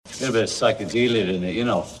Got a bit of psychedelia in it, you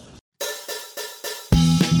know.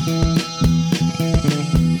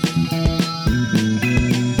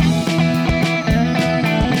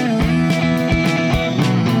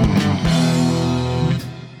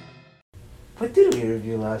 What did we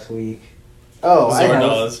review last week? Oh,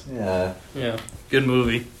 Zardoz. Yeah. Yeah, good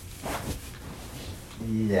movie.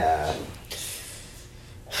 Yeah.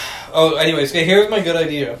 Oh, anyways, okay, here's my good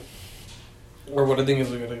idea. Or what I think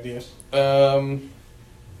is a good idea.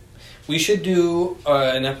 We should do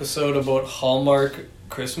an episode about Hallmark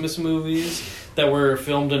Christmas movies that were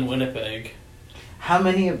filmed in Winnipeg. How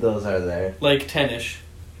many of those are there? Like 10-ish.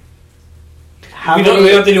 How We many?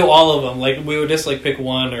 don't have to do all of them. Like, we would just like pick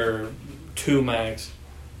one or two max.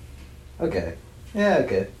 Okay. Yeah,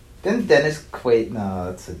 okay. Then Dennis Quaid... No,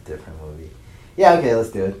 that's a different movie. Yeah, okay, let's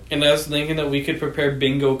do it. And I was thinking that we could prepare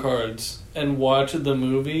bingo cards and watch the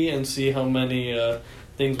movie and see how many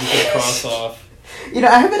things we could cross off. You know,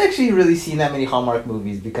 I haven't actually really seen that many Hallmark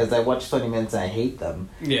movies because I watch 20 Minutes and I hate them.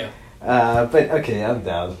 Yeah. But okay, I'm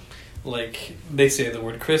down. Like, they say the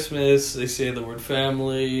word Christmas, they say the word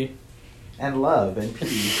family. And love, and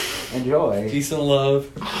peace, and joy. Peace and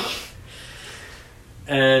love.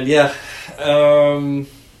 And yeah. And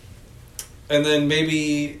then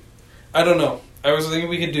maybe, I don't know. I was thinking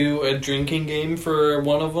we could do a drinking game for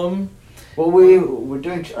one of them. Well, we're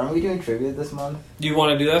doing... Aren't we doing trivia this month? Do you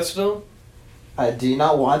want to do that still? Do you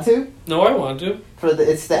not want to? No, I want to.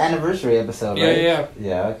 It's the anniversary episode, Yeah, right? yeah.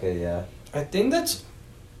 Yeah, okay, yeah. I think that's...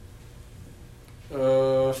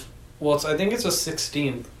 I think it's the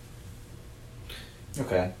 16th.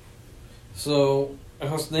 Okay. So, I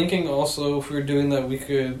was thinking also if we were doing that, we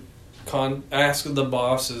could ask the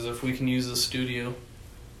bosses if we can use the studio.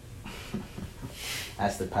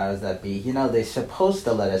 Ask the powers that be. You know, they're supposed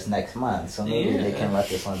to let us next month, so maybe they can let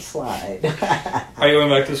this one slide. Are you going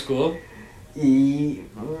back to school? I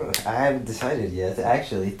haven't decided yet,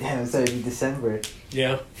 actually. Damn, it's already December.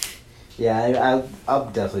 Yeah. Yeah, I'll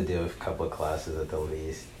definitely do a couple of classes at the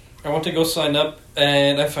least. I want to go sign up,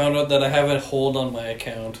 and I found out that I have a hold on my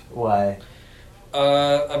account. Why?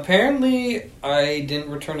 Apparently, I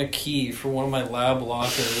didn't return a key for one of my lab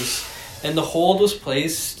lockers, and the hold was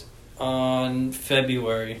placed on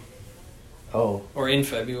February. Oh. Or in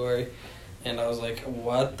February. And I was like,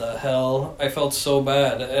 what the hell? I felt so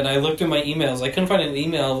bad. And I looked through my emails. I couldn't find an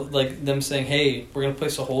email like them saying, hey, we're going to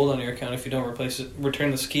place a hold on your account if you don't return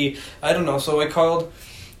this key. I don't know. So I called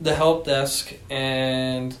the help desk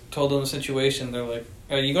and told them the situation. They're like,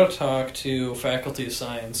 you got to talk to Faculty of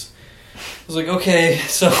Science. I was like, okay.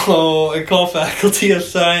 So I called Faculty of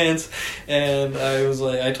Science and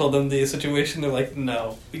I told them the situation. They're like,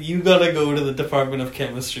 no, you got to go to the Department of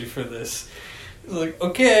Chemistry for this. I was like,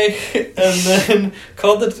 okay. And then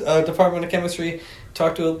called the Department of Chemistry,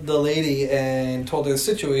 talked to the lady and told her the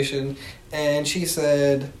situation. And she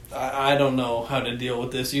said, I don't know how to deal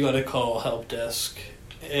with this. You got to call help desk.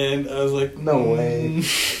 And I was like, no way.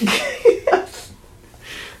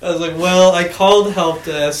 I was like, well, I called help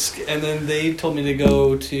desk, and then they told me to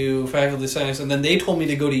go to Faculty of Science, and then they told me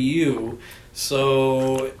to go to you.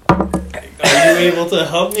 So, are you able to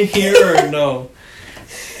help me here or no?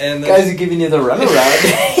 And guys are giving you the runaround.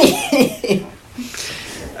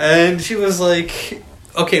 And she was like,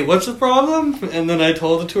 okay, what's the problem? And then I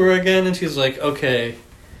told it to her again, and she's like, okay,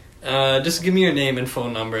 just give me your name and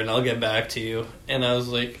phone number, and I'll get back to you. And I was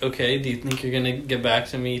like, okay, do you think you're going to get back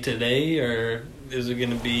to me today, or is it going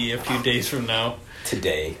to be a few days from now?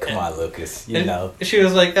 Today. Come on, Lucas. You know. She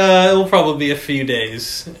was like, it'll probably be a few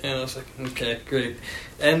days. And I was like, okay, great.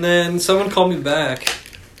 And then someone called me back.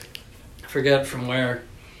 I forget from where.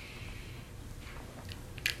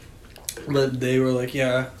 But they were like,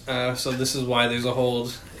 yeah, so this is why there's a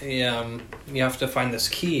hold. You have to find this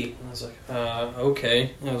key. And I was like,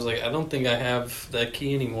 okay. And I was like, I don't think I have that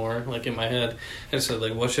key anymore, like in my head. And I said,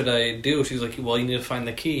 like, what should I do? She's like, well, you need to find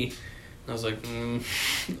the key. And I was like,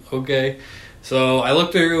 okay. So I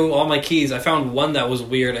looked through all my keys. I found one that was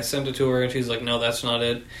weird. I sent it to her, and she's like, no, that's not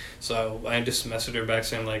it. So I just messaged her back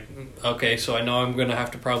saying, like, okay, so I know I'm going to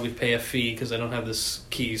have to probably pay a fee because I don't have this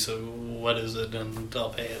key, so what is it? And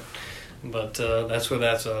I'll pay it. But that's where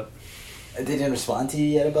that's at. They didn't respond to you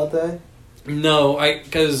yet about that? No,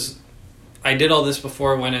 because I did all this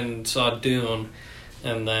before I went and saw Dune,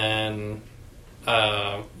 and then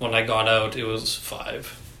when I got out, it was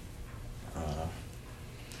 5.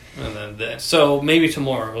 And then so maybe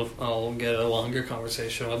tomorrow I'll get a longer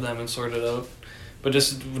conversation with them and sort it out. But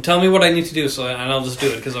just tell me what I need to do, and I'll just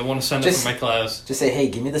do it because I want to send it for my class. Just say, hey,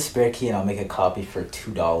 give me the spare key and I'll make a copy for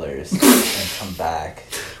 $2 and come back.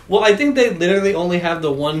 Well, I think they literally only have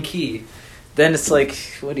the one key. then it's like,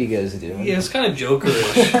 what are you guys doing? Yeah, it's kind of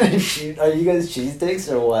Jokerish. Are you guys cheese dicks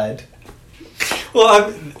or what?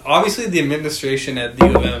 Well, obviously the administration at the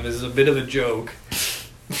U of M is a bit of a joke.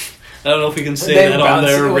 I don't know if we can say They that on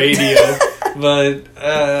their bounce- radio, but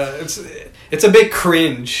it's a bit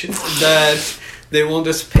cringe that they won't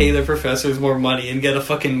just pay their professors more money and get a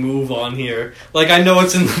fucking move on here. Like, I know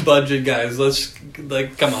it's in the budget, guys. Let's,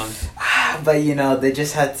 like, come on. But, they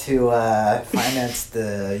just had to finance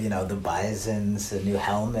the, the Bisons, the new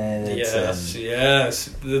helmets. Yes, and, yes.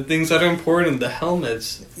 The things that are important, the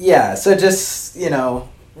helmets. yeah, so just,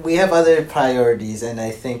 we have other priorities, and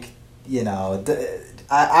I think,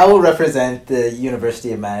 I will represent the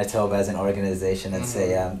University of Manitoba as an organization and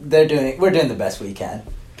say we're doing the best we can.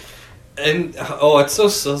 And, it's so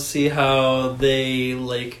sussy how they,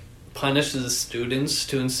 like, punish the students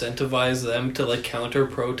to incentivize them to, like,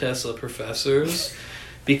 counter-protest the professors.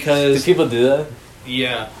 Because... Do people do that?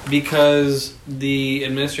 Yeah, because the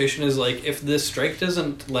administration is like, if this strike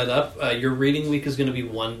doesn't let up, your reading week is going to be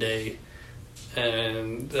 1 day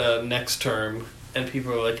and next term. And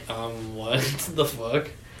people are like, what the fuck?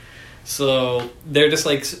 So they're just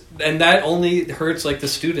like, and that only hurts like the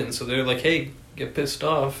students. So they're like, hey, get pissed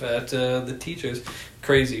off at the teachers.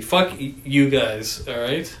 Crazy. Fuck you guys,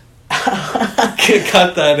 alright?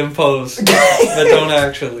 Cut that in post. But don't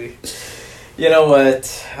actually. You know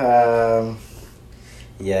what?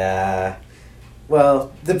 Yeah.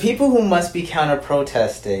 Well, the people who must be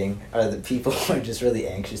counter-protesting are the people who are just really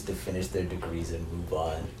anxious to finish their degrees and move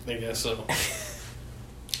on. I guess so.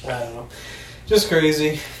 I don't know. Just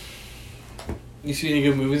crazy. You see any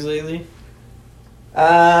good movies lately?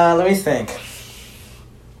 Let me think.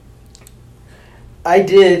 I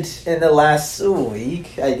did in the last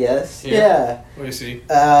week, I guess. Yeah. What do you see?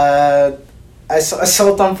 I saw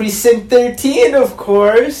Assault on Precinct 13, of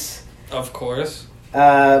course. Of course.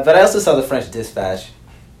 But I also saw The French Dispatch.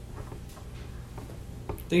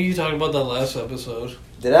 I think you talked about that last episode.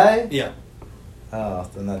 Did I? Yeah. Oh,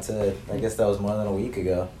 then that's it. I guess that was more than a week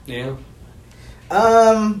ago. Yeah.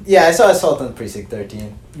 Yeah, I saw Assault on Precinct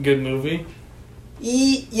 13. Good movie?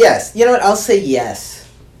 Yes. You know what? I'll say yes.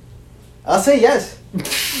 I'll say yes.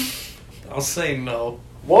 I'll say no.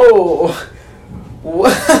 Whoa.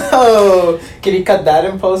 Whoa. Can you cut that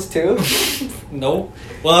in post too? No.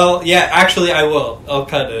 Well, yeah, actually I will. I'll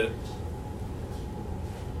cut it.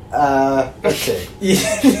 Okay.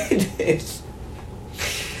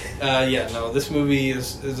 Yeah, no, this movie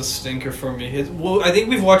is a stinker for me. Well, I think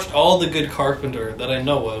we've watched all the good Carpenter that I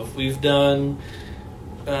know of. We've done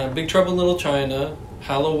Big Trouble in Little China,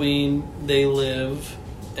 Halloween, They Live,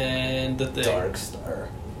 and The Thing. Dark Star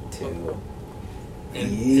 2.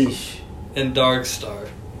 And, Yeesh. and Dark Star.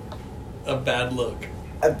 A bad look.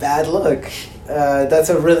 A bad look. That's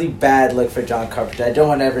a really bad look for John Carpenter. I don't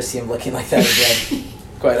want to ever see him looking like that again.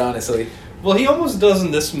 Quite honestly. Well, he almost does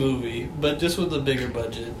in this movie, but just with a bigger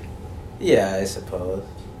budget. Yeah, I suppose.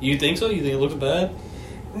 You think so? You think it looks bad?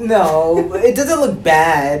 No, it doesn't look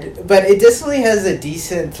bad, but it definitely has a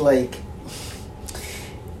decent, like...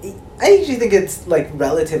 I actually think it's, like,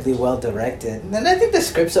 relatively well directed. And I think the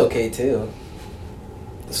script's okay, too.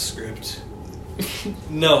 The script.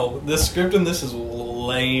 No, the script in this is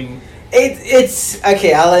lame. It's...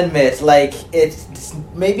 Okay, I'll admit, like, it's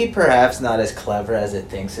maybe perhaps not as clever as it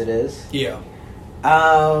thinks it is. Yeah.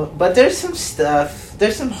 But there's some stuff...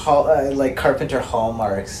 There's some, like, Carpenter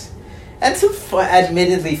hallmarks. And some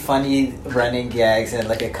admittedly funny running gags and,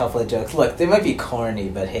 like, a couple of jokes. Look, they might be corny,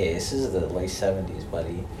 but hey, this is the late 70s,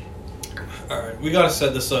 buddy. Alright, we gotta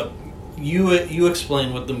set this up. You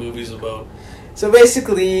explain what the movie's about. So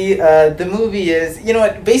basically, the movie is... You know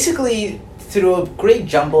what? Basically, through a great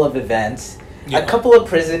jumble of events, a couple of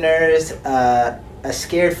prisoners, a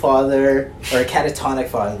scared father, or a catatonic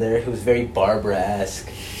father, who's very Barbara-esque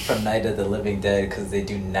from Night of the Living Dead, because they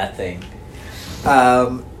do nothing.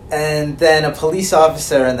 And then a police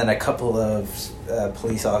officer and then a couple of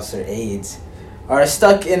police officer aides are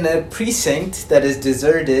stuck in a precinct that is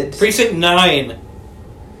deserted. Precinct 9!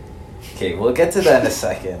 Okay, we'll get to that in a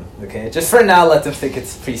second. Okay, just for now, let them think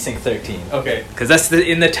it's Precinct 13. Okay. Because that's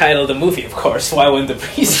in the title of the movie, of course. Why wouldn't the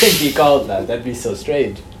precinct be called that? That'd be so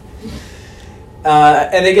strange.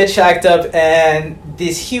 And they get shacked up, and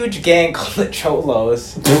this huge gang called the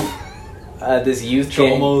Cholos, this youth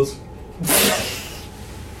Chomos.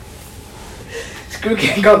 Screw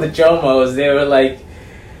gang called the Jomos. They were like,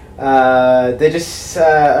 they just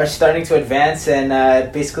are starting to advance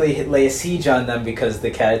and basically lay a siege on them because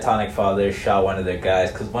the catatonic father shot one of their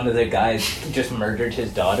guys because one of their guys just murdered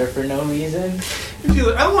his daughter for no reason. She's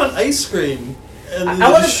like, I want ice cream. And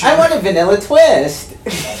I want a vanilla twist.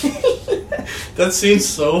 That scene's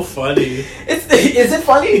so funny. Is it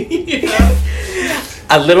funny? Yeah.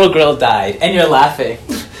 A little girl died, and you're laughing.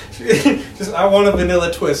 Just, I want a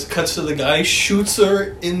vanilla twist. Cuts to the guy, shoots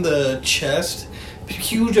her in the chest.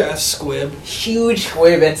 Huge ass squib. Huge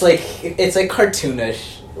squib. It's like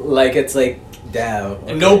cartoonish. Like it's like damn.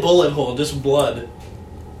 Okay. And no bullet hole, just blood.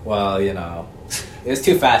 Well, it was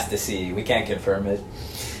too fast to see. We can't confirm it.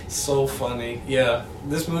 So funny. Yeah.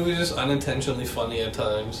 This movie is just unintentionally funny at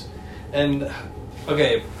times. And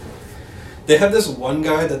okay. They have this one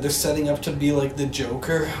guy that they're setting up to be like the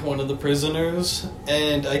Joker, one of the prisoners,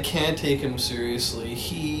 and I can't take him seriously.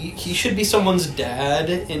 He should be someone's dad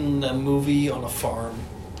in a movie on a farm.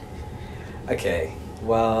 Okay,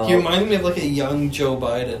 well... He reminds me of like a young Joe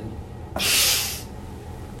Biden.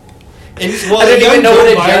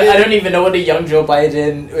 I don't even know what a young Joe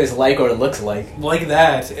Biden is like or looks like. Like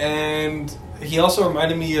that, and he also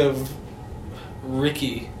reminded me of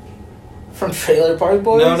Ricky. From Trailer Park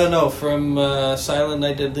Boys? No, from Silent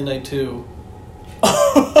Night, Deadly Night 2.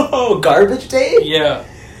 Oh, Garbage Day? Yeah.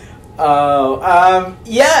 Oh,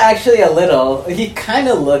 yeah, actually a little. He kind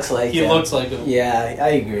of looks like him. He looks like him. Yeah, I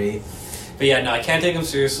agree. But yeah, no, I can't take him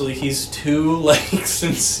seriously. He's too, like,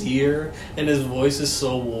 sincere, and his voice is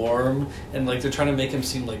so warm, and, like, they're trying to make him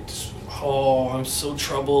seem like, oh, I'm so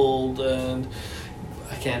troubled, and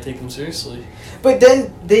I can't take him seriously. But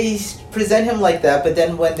then they present him like that, but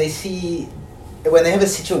then when they have a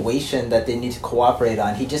situation that they need to cooperate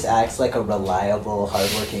on, he just acts like a reliable,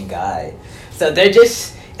 hardworking guy. So they're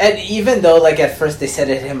just... And even though, like, at first they set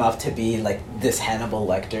him up to be, like, this Hannibal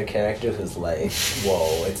Lecter character who's like,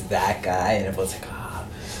 whoa, it's that guy, and everyone's like,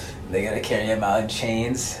 they gotta carry him out in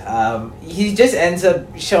chains. He just ends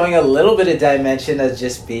up showing a little bit of dimension as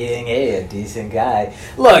just being, a decent guy.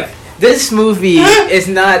 Look, this movie is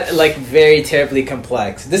not, like, very terribly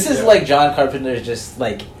complex. This is like John Carpenter's just,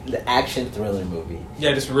 like, the action thriller movie.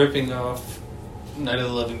 Yeah, just ripping off Night of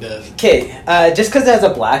the Living Dead. Okay, just because it has a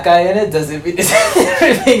black guy in it doesn't mean it's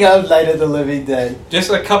ripping up Night of the Living Dead. Just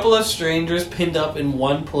a couple of strangers pinned up in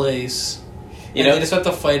one place. They just have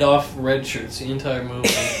to fight off red shirts the entire movie.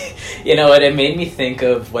 You know what? It made me think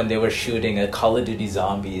of when they were shooting a Call of Duty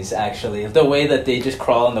Zombies, actually. The way that they just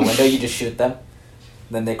crawl in the window, you just shoot them.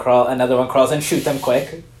 Then they crawl, another one crawls and shoot them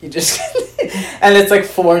quick. You just... and it's like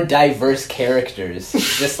 4 diverse characters.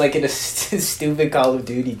 Just like in a stupid Call of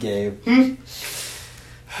Duty game.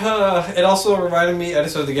 It also reminded me, I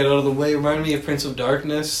just have to get out of the way, reminded me of Prince of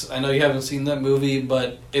Darkness. I know you haven't seen that movie,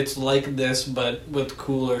 but it's like this, but with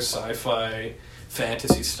cooler sci-fi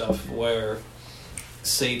fantasy stuff, where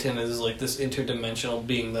Satan is like this interdimensional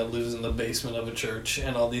being that lives in the basement of a church,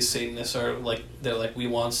 and all these Satanists are like, they're like, we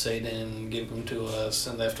want Satan, give him to us,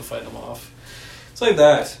 and they have to fight him off. It's like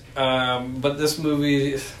that. But this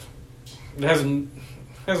movie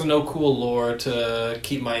has no cool lore to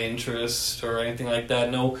keep my interest or anything like that.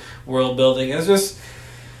 No world building. It's just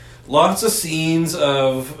lots of scenes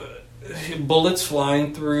of bullets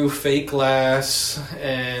flying through fake glass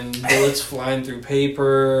and bullets flying through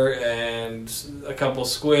paper and a couple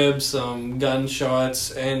squibs, some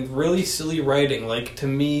gunshots, and really silly writing. Like, to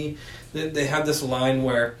me, they have this line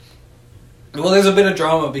where, well, there's a bit of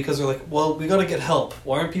drama because they're like, well, we gotta get help.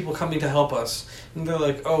 Why aren't people coming to help us? And they're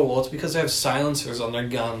like, oh, well, it's because they have silencers on their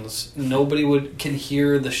guns. Nobody can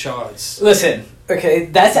hear the shots. Listen, okay,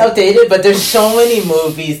 that's outdated, but there's so many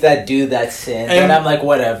movies that do that sin, and I'm like,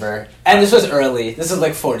 whatever. And this was early. This is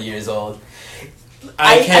like 40 years old.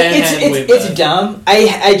 It's dumb.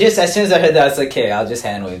 I just, as soon as I heard that, I was like, okay, I'll just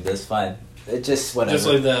hand wave this. Fine. It just, whatever. Just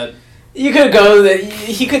like that. You could go,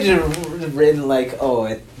 he could have written like,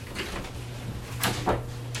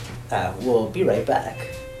 we'll be right back.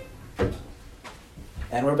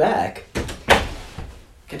 And we're back.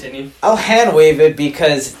 Continue. I'll hand wave it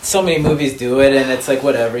because so many movies do it, and it's like,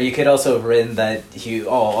 whatever. You could also have written that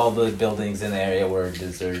all the buildings in the area were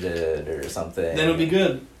deserted or something. Then it'll be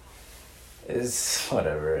good. It's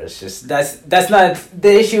whatever. It's just that's not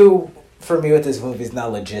the issue for me with this movie. Is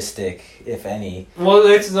not logistic, if any. Well,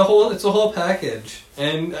 it's a whole package,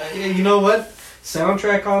 and you know what?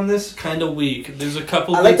 Soundtrack on this kind of weak. There's a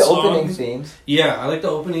couple. I like the songs. opening themes. Yeah, I like the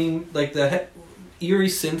opening, like the eerie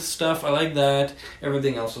synth stuff. I like that.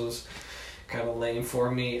 Everything else was kind of lame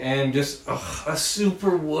for me, and just a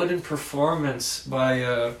super wooden performance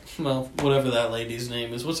by whatever that lady's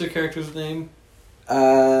name is. What's her character's name?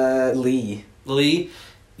 Lee. Lee.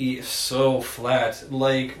 He's so flat.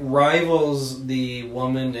 Like, rivals the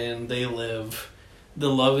woman in They Live. The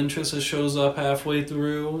love interest that shows up halfway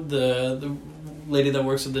through. The lady that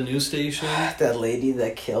works at the news station. That lady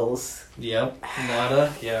that kills. Yep.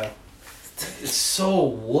 Nada. Yeah. It's so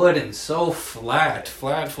wooden, so flat.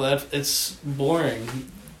 It's boring.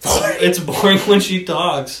 It's boring when she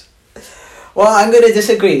talks. Well, I'm gonna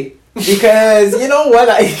disagree because you know what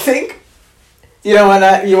I think. You want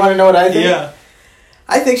to know what I think? Yeah.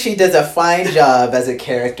 I think she does a fine job as a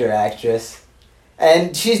character actress.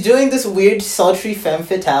 And she's doing this weird, sultry femme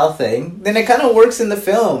fatale thing. Then it kind of works in the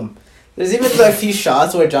film. There's even a few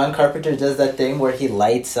shots where John Carpenter does that thing where he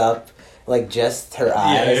lights up, like, just her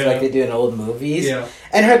eyes, Yeah. like they do in old movies. Yeah.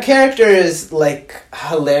 And her character is, like,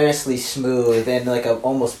 hilariously smooth in, like, a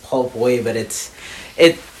almost pulp way, but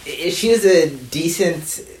she's a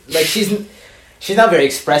decent, like, she's not very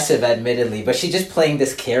expressive, admittedly, but she's just playing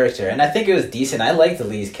this character, and I think it was decent. I liked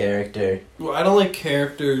Lee's character. Well, I don't like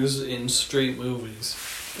characters in straight movies.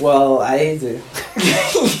 Well, I do.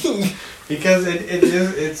 Because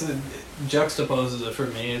it's a juxtaposes it for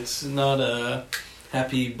me. It's not a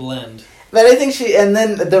happy blend. But I think and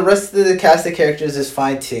then the rest of the cast of characters is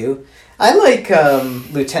fine too. I like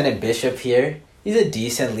Lieutenant Bishop here. He's a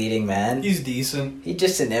decent leading man. He's decent. He's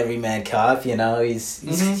just an everyman cop, you know. He's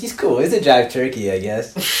cool. He's a jive turkey, I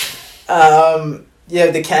guess. Yeah,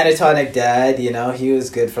 the catatonic dad, you know, he was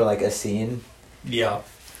good for like a scene. Yeah.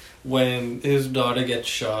 When his daughter gets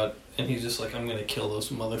shot and he's just like, I'm gonna kill those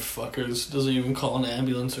motherfuckers. Doesn't even call an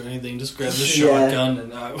ambulance or anything. Just grabs a shotgun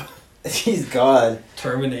and He's gone.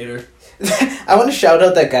 Terminator. I want to shout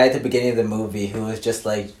out that guy at the beginning of the movie who was just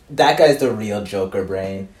like, that guy's the real Joker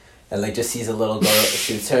brain. And like just sees a little girl,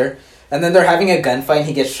 shoots her. And then they're having a gunfight and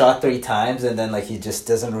he gets shot 3 times and then like he just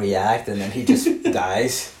doesn't react and then he just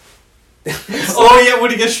dies. Oh yeah,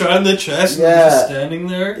 when he gets shot in the chest and he's just standing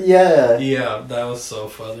there. Yeah. Yeah, that was so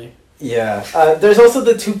funny. Yeah. There's also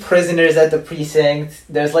the 2 prisoners at the precinct.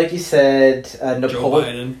 There's, like you said,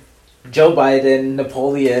 Joe Biden,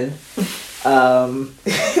 Napoleon.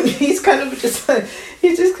 He's just kind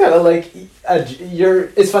of like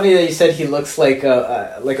it's funny that you said he looks like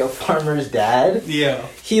a farmer's dad. Yeah.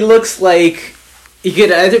 He looks like he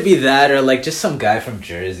could either be that or like just some guy from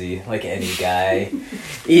Jersey, like any guy.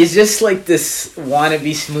 He's just like this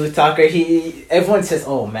wannabe smooth talker. Everyone says,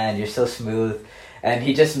 "Oh man, you're so smooth." And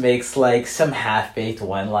he just makes like some half-baked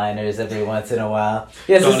one-liners every once in a while.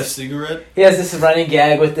 A cigarette? He has this running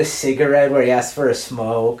gag with the cigarette where he asks for a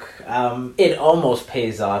smoke. It almost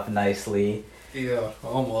pays off nicely. Yeah,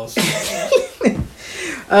 almost.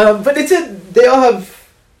 But they all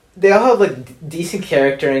have like decent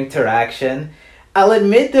character interaction. I'll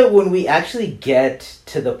admit that when we actually get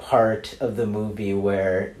to the part of the movie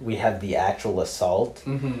where we have the actual assault,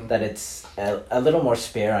 that it's a little more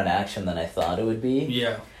spare on action than I thought it would be.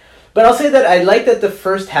 Yeah. But I'll say that I like that the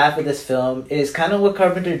first half of this film is kind of what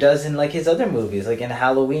Carpenter does in like his other movies, like in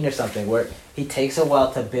Halloween or something, where he takes a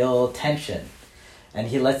while to build tension and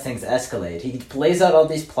he lets things escalate. He plays out all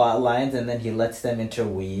these plot lines and then he lets them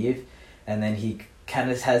interweave, and then he kind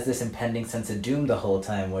of has this impending sense of doom the whole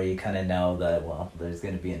time where you kind of know that, well, there's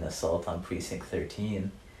going to be an assault on Precinct 13.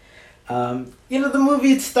 The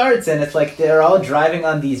movie starts and it's like they're all driving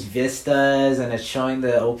on these vistas and it's showing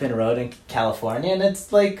the open road in California and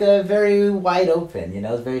it's like very wide open,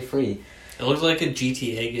 it's very free. It looks like a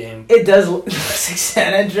GTA game. It does look like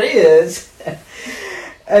San Andreas.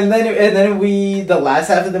 And then the last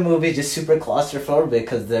half of the movie is just super claustrophobic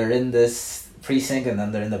because they're in this precinct and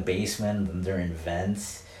then they're in the basement and they're in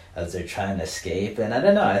vents as they're trying to escape. And I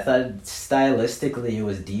don't know, I thought stylistically it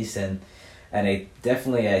was decent. And I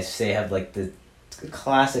say have like the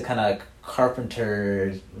classic kind of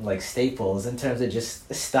Carpenter like staples in terms of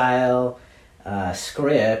just style,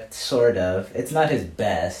 script, sort of. It's not his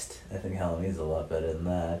best. I think Halloween's a lot better than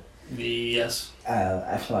that. Yes.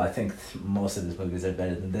 I think most of his movies are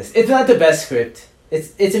better than this. It's not the best script.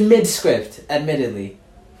 It's a mid script, admittedly.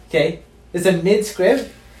 Okay? It's a mid script,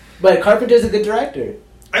 but Carpenter's a good director.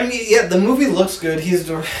 I mean, yeah, the movie looks good.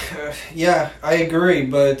 Yeah, I agree,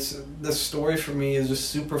 but the story for me is just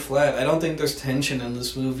super flat. I don't think there's tension in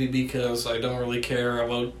this movie because I don't really care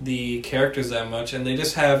about the characters that much, and they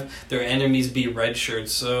just have their enemies be red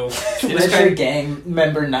shirts, so... Red shirt gang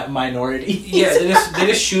member, not minority. Yeah, they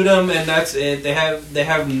just shoot them, and that's it. They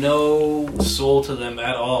have no soul to them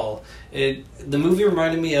at all. The movie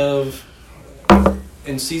reminded me of...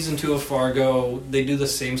 In season 2 of Fargo, they do the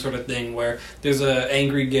same sort of thing where there's an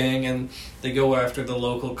angry gang and they go after the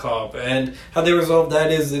local cop. And how they resolve that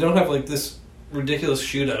is they don't have like this ridiculous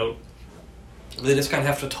shootout. They just kind of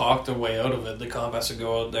have to talk their way out of it. The cop has to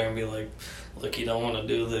go out there and be like, look, you don't want to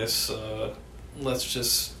do this. Let's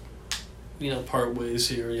just, part ways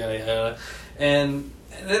here, yada yada. And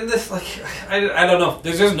then this, like, I don't know.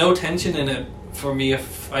 There's just no tension in it for me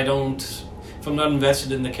if I'm not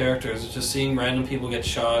invested in the characters. It's just seeing random people get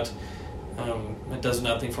shot. It does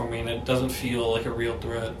nothing for me, and it doesn't feel like a real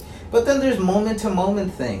threat. But then there's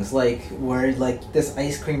moment-to-moment things, like where like this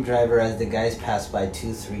ice cream driver, as the guys pass by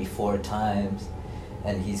 2, 3, 4 times,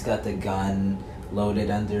 and he's got the gun loaded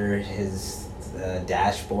under his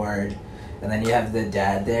dashboard, and then you have the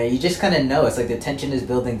dad there. You just kind of know it's like the tension is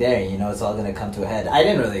building there. You know it's all gonna come to a head. I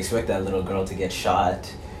didn't really expect that little girl to get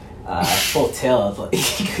shot full tilt. Like,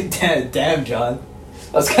 damn, John,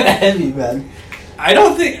 that was kind of heavy, man. I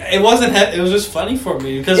don't think it wasn't. It was just funny for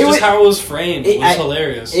me because It just was- how it was framed was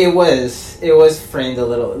hilarious. It was framed a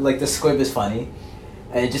little like the squib is funny.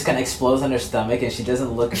 And it just kind of explodes on her stomach, and she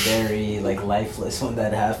doesn't look very like lifeless when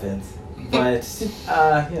that happens. But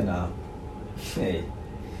you know, hey,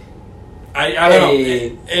 I don't know.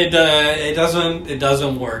 Hey. It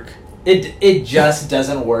doesn't work. it just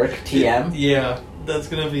doesn't work. TM. Yeah, that's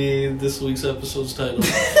gonna be this week's episode's title.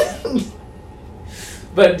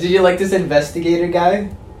 But did you like this investigator guy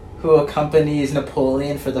who accompanies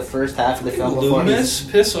Napoleon for the first half of the film Loomis,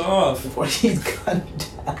 piss off. before he's gunned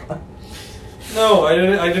down? No, I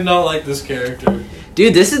did not like this character.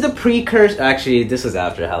 Dude, this is the precursor. Actually, this was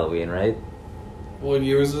after Halloween, right? What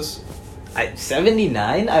year is this?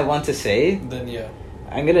 79, I want to say. Then yeah.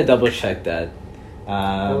 I'm gonna double check that.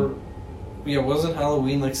 Wasn't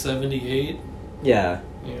Halloween like 78? Yeah.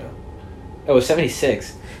 Yeah. Oh,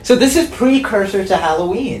 76. So this is precursor to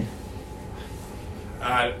Halloween.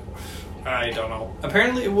 I don't know.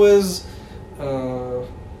 Apparently it was. I'm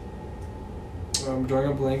drawing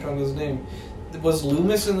a blank on his name. Was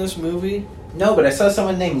Loomis in this movie? No, but I saw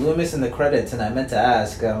someone named Loomis in the credits, and I meant to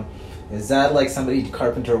ask, is that like somebody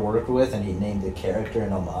Carpenter worked with, and he named the character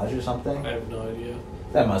an homage or something? I have no idea.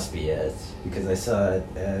 That must be it, because I saw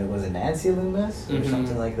was it Nancy Loomis or Mhm.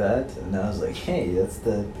 something like that, and I was like, hey, that's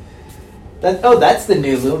the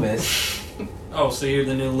new Loomis. Oh, so you're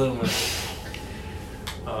the new Loomis.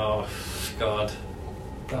 Oh, God.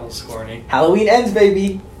 That was corny. Halloween ends,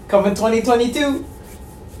 baby, coming 2022.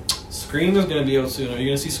 Scream is going to be out soon. Are you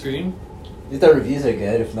going to see Scream? If the reviews are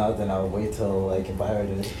good, if not, then I'll wait till I can pirate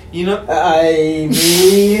it. You know... I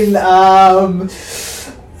mean,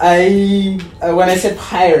 when I said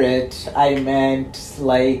pirate, I meant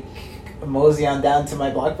like mosey on down to my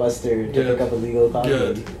Blockbuster to Good. pick up a legal copy.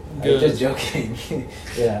 Good. I'm Good. just joking.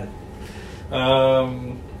 Yeah.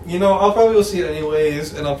 I'll probably go see it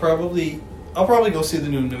anyways, and I'll probably go see the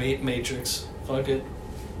new Matrix. Fuck it.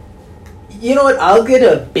 You know what? I'll get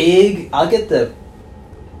the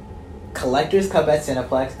collector's cup at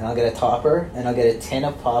Cineplex, and I'll get a topper, and I'll get a tin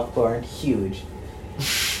of popcorn, huge,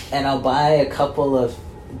 and I'll buy a couple of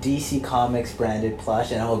DC Comics branded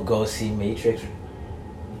plush, and I'll go see Matrix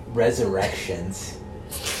Resurrections,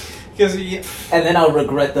 Because and then I'll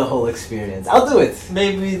regret the whole experience. I'll do it.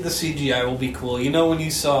 maybe the CGI will be cool. You know when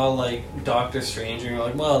you saw, like, Doctor Strange, and you're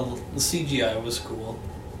like, well, the CGI was cool.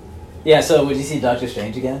 Yeah. So, would you see Doctor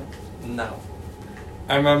Strange again? No.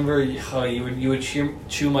 I remember how you would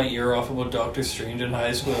chew my ear off about Doctor Strange in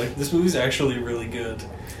high school. Like, this movie's actually really good.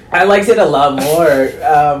 I liked it a lot more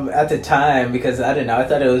at the time because I don't know. I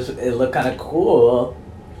thought it looked kind of cool.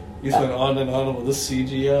 You just went on and on about the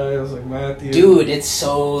CGI. I was like, Matthew. Dude, it's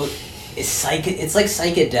like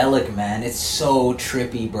psychedelic, man. It's so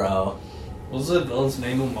trippy, bro. What was the villain's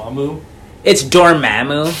name? Umamu? It's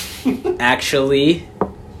Dormammu, actually.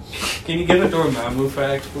 Can you give a Dormammu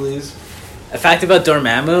fact, please? A fact about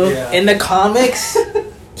Dormammu? Yeah. In the comics,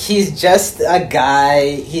 he's just a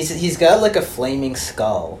guy. He's got like a flaming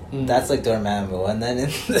skull. Mm. That's like Dormammu. And then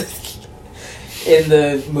in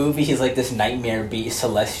the movie, he's like this nightmare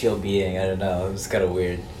celestial being. I don't know. It's kind of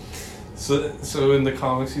weird. So in the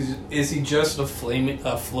comics, is he just a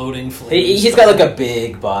floating flame? He's got like a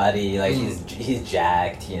big body. Like he's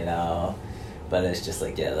jacked, you know. But it's just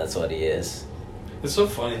like, yeah, that's what he is. It's so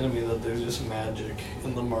funny to me that there's just magic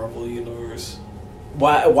in the Marvel universe.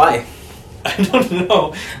 Why? I don't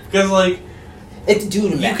know, because like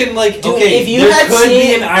Dude, you can like Dude, okay, if you there had could be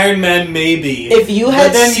seen- an Iron Man maybe. If you But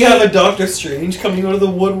had then seen, you have a Doctor Strange coming out of the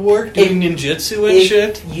woodwork doing ninjutsu and if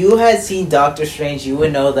shit. you had seen Doctor Strange, you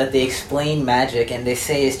would know that they explain magic and they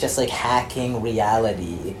say it's just like hacking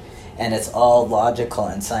reality. And it's all logical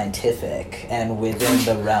and scientific and within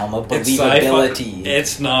the realm of It's sci-fi. believability.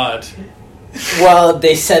 It's not. Well,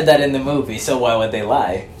 they said that in the movie, so why would they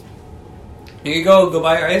lie? Here you go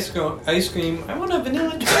buy ice cream. I want a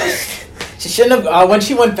vanilla twist. She shouldn't have. When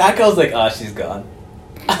she went back, I was like, oh, she's gone.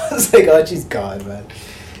 I was like, oh, she's gone, man.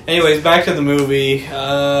 Anyways, back to the movie.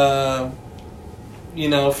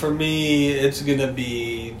 For me, it's gonna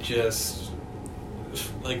be just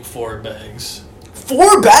like 4 bags.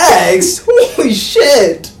 4 bags? Holy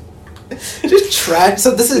shit! Just trash.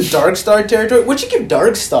 So this is Dark Star territory. What'd you give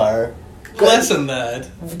Dark Star? Less than that.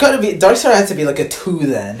 Gotta be Darkstar has to be like a 2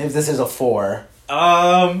 then. If this is a 4,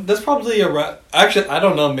 That's probably actually, I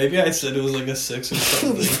don't know. Maybe I said it was like a 6 or it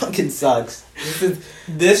something. fucking sucks.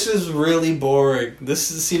 This is really boring.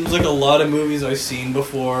 Seems like a lot of movies I've seen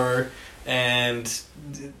before, and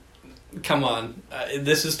come on,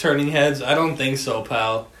 this is turning heads. I don't think so,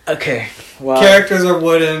 pal. Okay, well, Characters are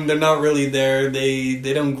wooden. They're not really there. They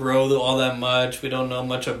don't grow all that much. We don't know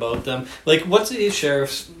much about them. Like, what's the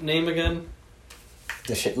sheriff's name again?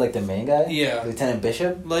 like the main guy, Yeah. Lieutenant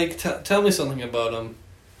Bishop. Like, tell me something about him.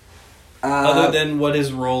 Uh, Other than what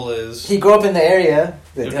his role is. he grew up in the area.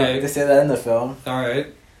 Okay. They say that in the film. Alright.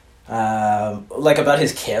 Like about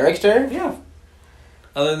his character. Yeah.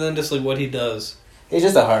 Other than just like what he does. He's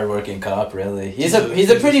just a hardworking cop, really. He's a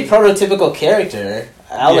He's pretty prototypical character.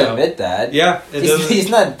 I'll admit that. Yeah, He's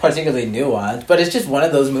not particularly nuanced, but it's just one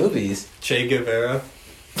of those movies. Che Guevara.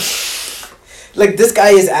 Like, this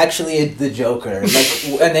guy is actually the Joker. Like,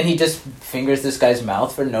 and then he just fingers this guy's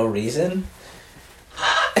mouth for no reason.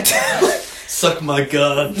 Suck my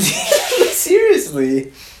gun.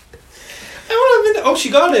 Seriously. Oh, she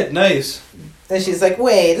got it. Nice. And she's like,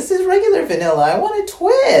 wait, this is regular vanilla. I want a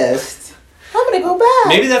twist. I'm gonna go back.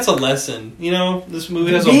 Maybe that's a lesson. You know, this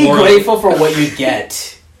movie has a Be moral. grateful for what you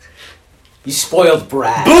get. You spoiled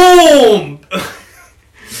brat. Boom!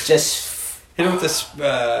 Just Hit him with this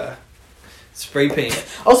spray paint.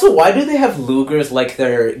 also, why do they have Lugers like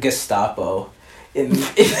they're Gestapo?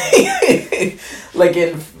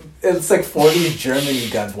 It's like 40s Germany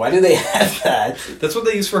guns. Why do they have that? That's what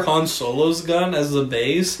they use for Han Solo's gun as the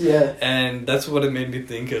base. Yeah. And that's what it made me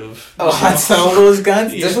think of. Oh, Han Solo's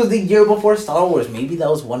guns? Yeah. This was the year before Star Wars. Maybe that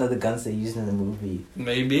was one of the guns they used in the movie.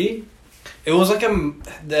 Maybe. It was like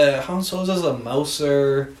the Han Solo's as a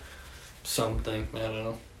Mauser something. I don't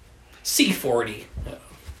know. C40. Yeah,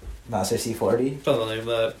 Master C40? something like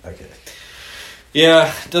that. Okay.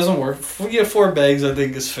 Yeah, it doesn't work. If we get 4 bags, I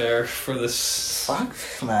think is fair for this. Fuck,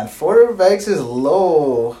 man. 4 bags is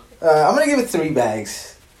low. I'm gonna give it 3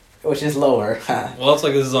 bags, which is lower. Well, it's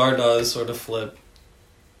like a Zardoz sort of flip.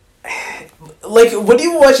 Like, would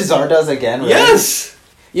you watch Zardoz again? Right? Yes!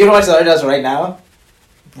 You would watch Zardoz right now?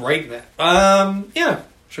 Right now. Yeah,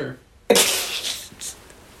 sure.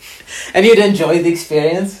 And you'd enjoy the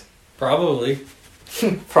experience? Probably.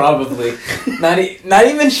 Probably. Not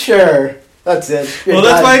even sure. That's it. You're Well,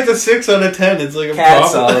 that's done. why it's a 6 out of 10. It's like a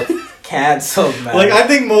Cancelled. problem. Cancelled, man. Like, I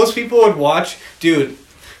think most people would watch... Dude,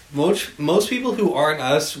 most people who aren't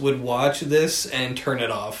us would watch this and turn it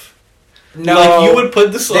off. No. Like, you would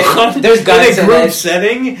put this on there's guys in a in group it.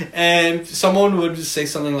 setting, and someone would say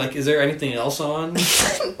something like, is there anything else on?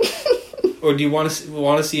 Or do you want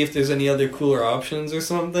to see if there's any other cooler options or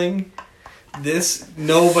something?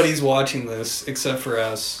 Nobody's watching this except for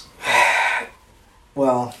us.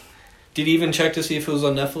 Well, Did you even check to see if it was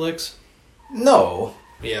on Netflix? no.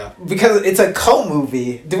 Yeah. Because it's a cult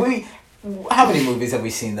movie. How many movies have we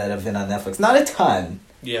seen that have been on Netflix? Not a ton.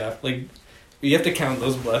 Yeah, like, you have to count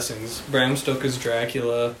those blessings. Bram Stoker's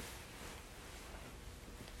Dracula,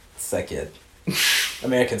 Suck it.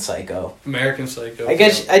 American Psycho. American Psycho. I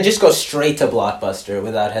guess I just go straight to Blockbuster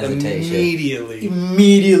without hesitation. Immediately.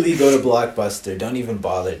 Immediately go to Blockbuster. Don't even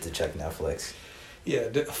bother to check Netflix. Yeah,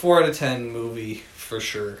 4 out of 10 movie, for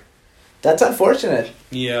sure. That's unfortunate.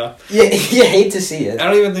 Yeah. You hate to see I it.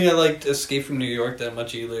 don't even think I liked Escape from New York that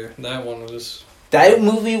much either. That one was... That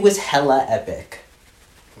movie was hella epic.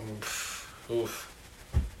 Oof.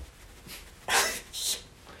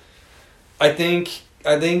 I think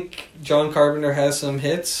John Carpenter has some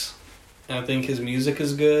hits, and I think his music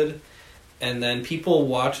is good, and then people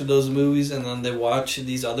watch those movies, and then they watch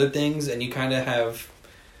these other things, and you kind of have,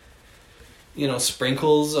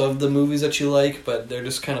 sprinkles of the movies that you like, but they're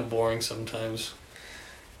just kind of boring sometimes.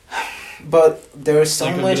 But there was so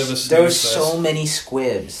Like a much. bit of a There were snooze so fest. many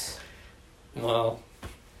squibs. Well,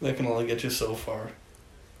 that can only get you so far.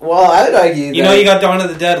 Well, I would argue. You know, you got Dawn of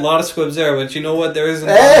the Dead, a lot of squibs there, but you know what? There isn't.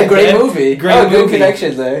 Great movie. Great Good movie.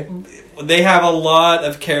 connection there. They have a lot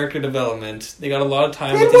of character development. They got a lot of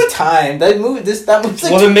time They with had more this. time. That movie's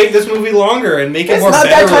like. Well, then make this movie longer and make it It's more not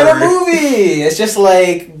better. that kind of movie. It's just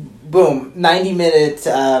like, boom, 90-minute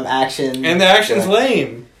action. And the action's Yeah.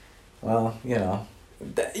 lame. Well, you know.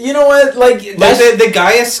 You know what? Like, Like the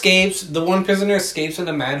guy escapes. The one prisoner escapes in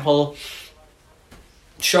a manhole.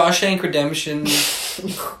 Shawshank Redemption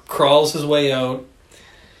crawls his way out.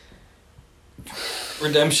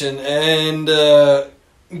 Redemption and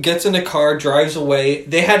gets in a car, drives away.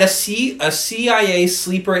 They had a CIA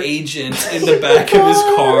sleeper agent in the back of his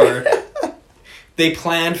car. they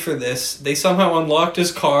planned for this. They somehow unlocked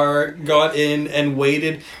his car, got in, and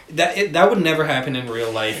waited. That would never happen in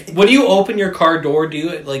real life. When you open your car door,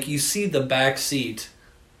 you see the back seat.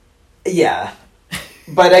 Yeah.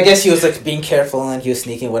 But I guess he was like being careful and he was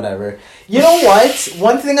sneaking, whatever. You know what?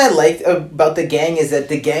 One thing I liked about the gang is that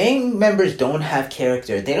the gang members don't have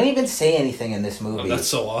character. They don't even say anything in this movie. Oh, that's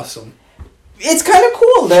so awesome. It's kind of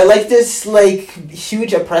cool. They're like this like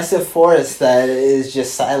huge oppressive force that is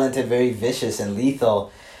just silent and very vicious and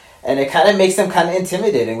lethal. And it kind of makes them kind of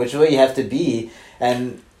intimidating, which is what you have to be.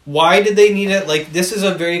 And why did they need it? Like, this is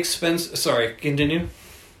a very expensive... Sorry, continue.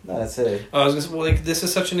 no, that's it. I was gonna say, this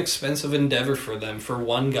is such an expensive endeavor for them, for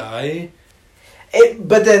one guy.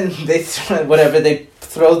 But then they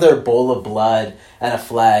throw their bowl of blood and a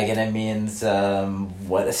flag, and it means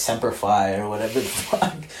a Semper Fi or whatever the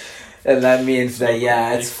fuck, and that means that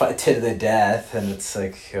it's fight to the death, and it's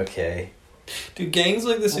like, okay. Do gangs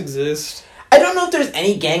like this exist? I don't know if there's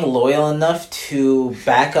any gang loyal enough to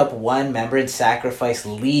back up one member and sacrifice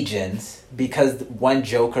legions because one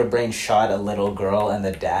Joker brain shot a little girl and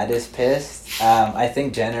the dad is pissed. I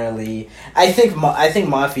think mafiosos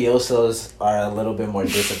are a little bit more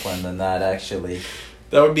disciplined than that, actually.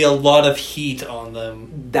 That would be a lot of heat on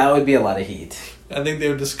them. That would be a lot of heat. I think they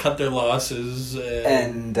would just cut their losses.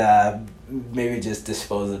 And maybe just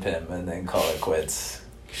dispose of him and then call it quits.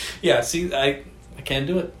 Yeah, see, I can't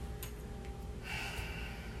do it.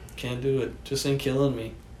 Can't do it. Just ain't killing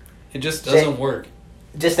me. It just doesn't work.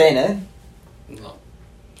 Just ain't it? No.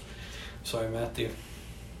 Sorry, Matthew.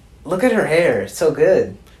 Look at her hair. It's so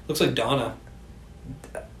good. Looks like Donna.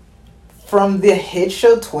 From the hit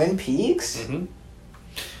show Twin Peaks? Mm-hmm.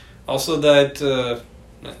 Also that...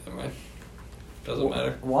 never mind. Doesn't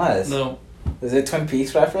matter. Was? No. Is it Twin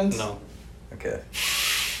Peaks reference? No. Okay.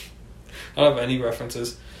 I don't have any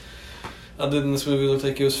references. Other than this movie looked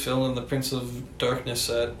like it was filmed in the Prince of Darkness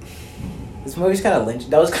set. This movie's kind of Lynch.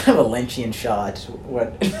 That was kind of a Lynchian shot.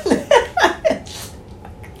 What?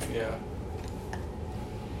 Yeah.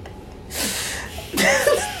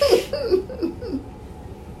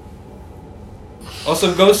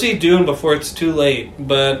 Also, go see Dune before it's too late.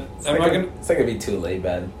 But It's not gonna be too late,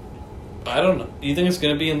 man. I don't know. You think it's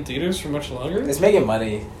gonna be in theaters for much longer? It's making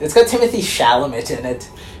money. It's got Timothy Chalamet in it.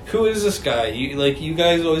 Who is this guy? You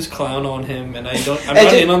guys always clown on him, and I'm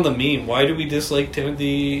not in on the meme. Why do we dislike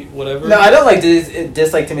Timothy? Whatever. No, I don't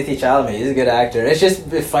dislike Timothy Chalamet. He's a good actor. It's just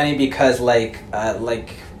funny because like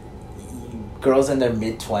girls in their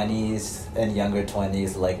mid-20s and younger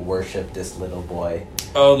 20s worship this little boy.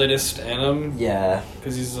 Oh, they just stand him. Yeah,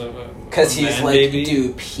 because he's man baby.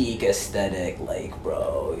 Dude, peak aesthetic.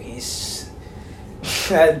 Bro, he's.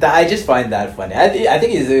 I just find that funny. I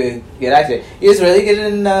think he's a good actor. He was really good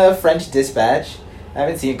in French Dispatch. I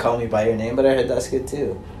haven't seen Call Me By Your Name, but I heard that's good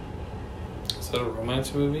too. Is that a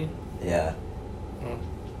romance movie? Yeah.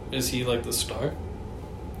 Is he the star?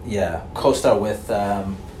 Yeah, co-star with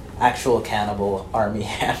actual cannibal Army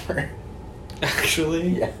Hammer.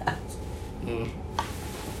 Actually? Yeah.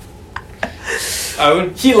 I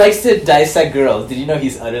would. He likes to dissect girls. Did you know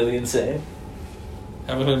he's utterly insane?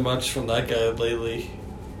 Haven't heard much from that guy lately.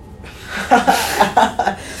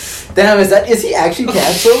 Damn, is he actually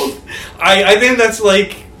cancelled? I think that's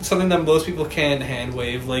something that most people can't hand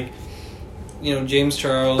wave. James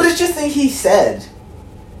Charles. But it's just things he said.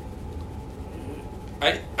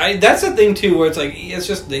 I that's the thing too, where it's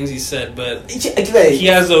just things he said, but he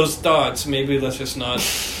has those thoughts. Maybe let's not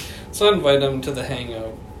invite him to the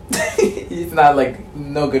hangout. He's not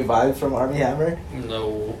no good vibes from Army Hammer.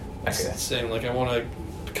 No, Okay. Saying I want to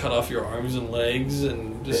cut off your arms and legs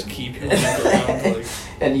and just keep you around,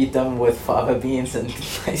 and eat them with fava beans and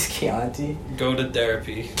nice Chianti. Go to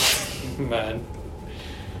therapy, man.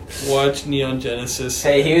 Watch Neon Genesis.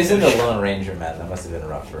 Hey, he was in the Lone Ranger, man. That must have been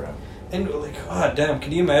rough for him. And god damn,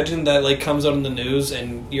 can you imagine that comes out in the news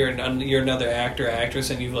and you're another actor,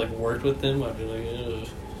 actress, and you've worked with them? I'd be ugh.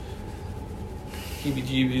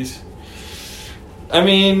 Heebie-jeebies. I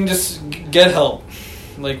mean, just get help,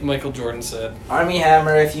 like Michael Jordan said. Army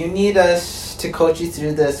Hammer, if you need us to coach you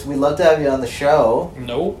through this, we'd love to have you on the show.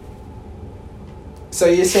 Nope. So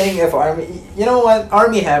you're saying if Army... You know what?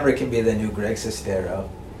 Army Hammer can be the new Greg Sestero.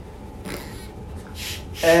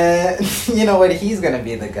 And you know what? He's going to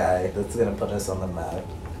be the guy that's going to put us on the map.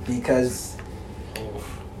 Because...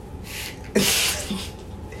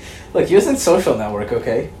 Look, he was in Social Network,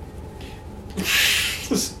 okay?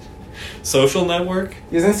 Social Network?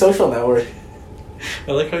 He was in Social Network.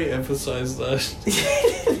 I like how you emphasize that.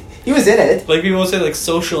 He was in it. People say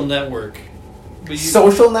Social Network. But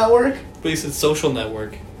Social Network? But you said Social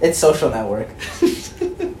Network. It's Social Network.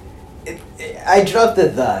 I dropped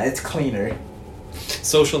the. It's cleaner.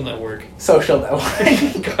 Social Network. Social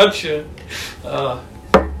Network. Gotcha.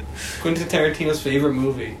 Quentin Tarantino's favorite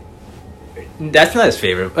movie. That's not his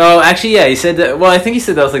favorite. Oh, actually, yeah, he said that. Well, I think he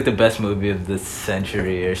said that was like the best movie of the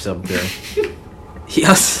century or something. he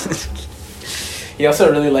also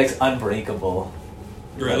really likes Unbreakable.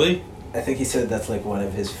 Really? I think he said that's like one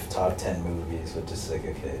of his top 10 movies, which is like,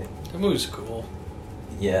 okay. That movie's cool.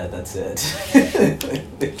 Yeah, that's it.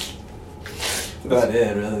 About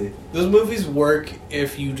it, really. Those movies work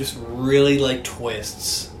if you just really like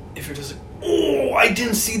twists. If you're just like, oh, I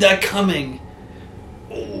didn't see that coming.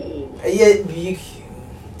 Oh. Yeah,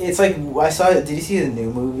 it's like, I saw, did you see the new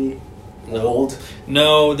movie? No. Old?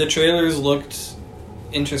 No, the trailers looked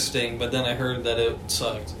interesting, but then I heard that it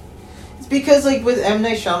sucked. It's because, like, with M.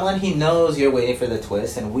 Night Shyamalan, he knows you're waiting for the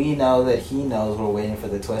twist, and we know that he knows we're waiting for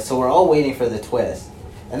the twist, so we're all waiting for the twist.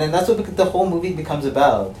 And then that's what the whole movie becomes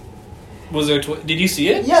about. Was there a twist? Did you see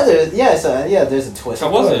it? Yeah, there's a twist. How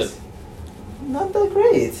was it? Not that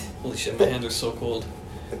great. Holy shit, my hands are so cold.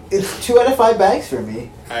 It's 2 out of 5 bags for me.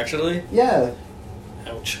 Actually? Yeah.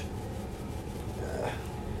 Ouch.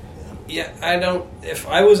 Yeah, I don't... If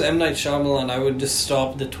I was M. Night Shyamalan, I would just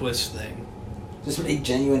stop the twist thing. Just make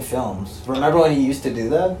genuine films. Remember when he used to do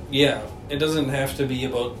that? Yeah. It doesn't have to be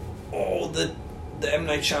about, the M.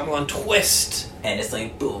 Night Shyamalan twist. And it's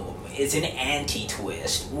like, boom, it's an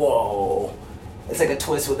anti-twist. Whoa. It's like a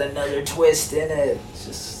twist with another twist in it.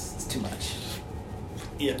 It's too much.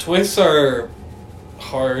 Yeah, twists are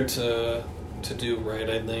hard to do right,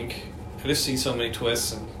 I think. I just see so many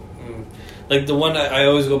twists. And like, the one I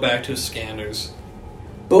always go back to is Scanners.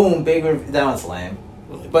 Boom, that one's lame.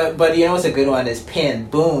 But you know what's a good one is Pin.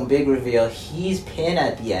 Boom, big reveal. He's Pin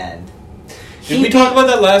at the end. Did we talk about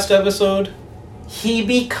that last episode? He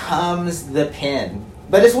becomes the Pin.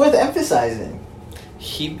 But it's worth emphasizing.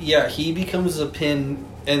 He becomes a Pin,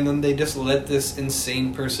 and then they just let this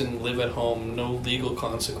insane person live at home, no legal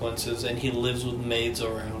consequences, and he lives with maids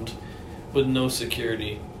around, with no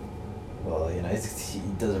security. Well, you know, he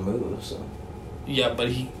doesn't move, so... Yeah, but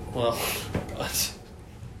God.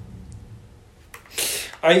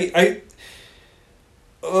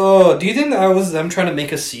 Do you think that was them trying to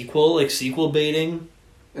make a sequel, like sequel baiting?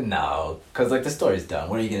 No, because, like, the story's done.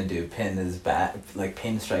 What are you going to do? Pin is back, like,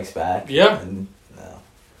 Pin strikes back? Yeah. And, no.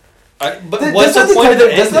 But what's the point of the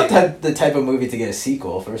ending? That's not the type of movie to get a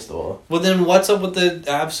sequel, first of all. Well, then what's up with the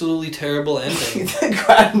absolutely terrible ending? The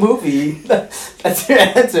crap movie. That's your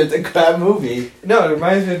answer, the crap movie. No, it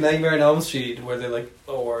reminds me of Nightmare on Elm Street, where they're like,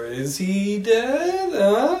 or is he dead?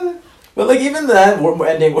 But, like, even that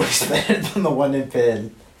ending works better than the one in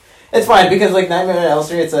Pin. It's fine, because, like, Nightmare on Elm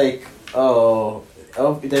Street, it's like, oh,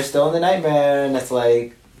 they're still in the nightmare, and it's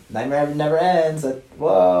like, nightmare never ends. Like,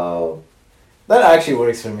 whoa. That actually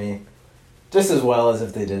works for me. Just as well as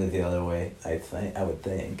if they did it the other way, I would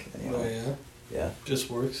think. Anyway. Oh, yeah? Yeah. Just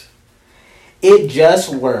works. It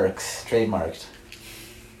just works. Trademarked.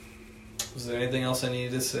 Was there anything else I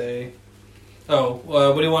needed to say? Oh,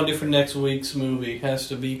 what do you want to do for next week's movie? Has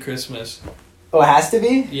to be Christmas. Oh, it has to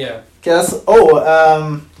be? Yeah.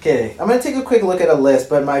 Okay. I'm going to take a quick look at a list,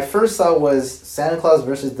 but my first thought was Santa Claus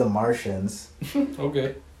versus the Martians.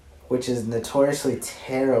 Okay. Which is notoriously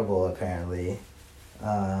terrible, apparently.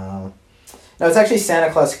 No, it's actually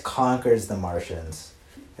Santa Claus Conquers the Martians.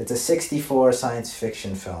 It's a 1964 science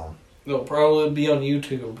fiction film. It'll probably be on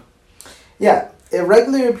YouTube. Yeah. It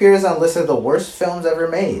regularly appears on lists of the worst films ever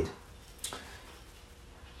made.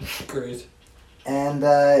 Great. And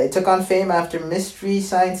it took on fame after Mystery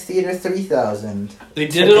Science Theater 3000. They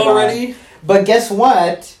did it already? But guess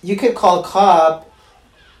what? You could call COP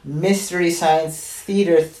Mystery Science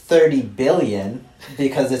Theater 30 billion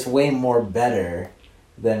because it's way more better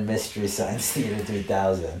than Mystery Science Theater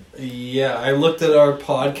 3000. Yeah, I looked at our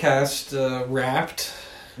podcast Wrapped,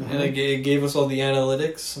 and it gave us all the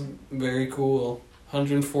analytics. Very cool.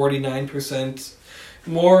 149%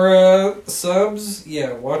 more subs.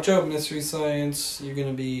 Yeah, watch out, Mystery Science. You're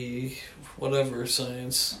gonna be whatever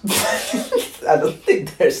science. I don't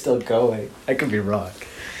think they're still going. I could be wrong.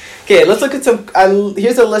 Okay, let's look at some...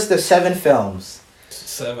 here's a list of 7 films.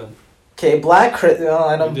 7. Okay, Black Christmas... No,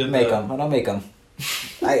 I don't did make that. them. I don't make them.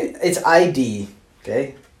 It's ID,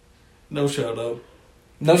 okay? No shout out.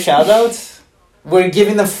 No shout-outs? We're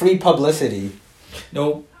giving them free publicity.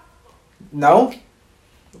 Nope. No?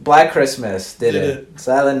 Black Christmas did Did it.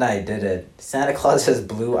 Silent Night did it. Santa Claus Has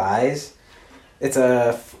Blue Eyes. It's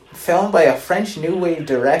a film by a French New Wave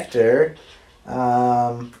director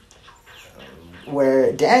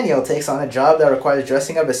where Daniel takes on a job that requires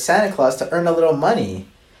dressing up as Santa Claus to earn a little money.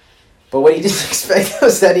 But what he didn't expect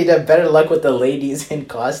was that he'd have better luck with the ladies in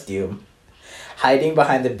costume. Hiding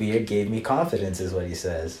behind the beard gave me confidence, is what he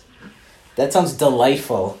says. That sounds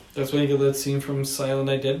delightful. That's when you get that scene from Silent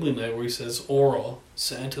Night, Deadly Night where he says oral.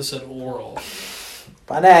 Santa said oral.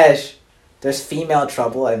 Punish! There's female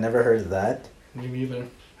trouble. I've never heard of that. Me neither.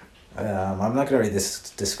 I'm not gonna read this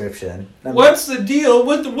description. What's the deal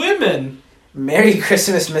with the women? Merry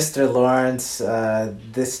Christmas, Mr. Lawrence.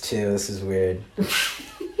 This is weird.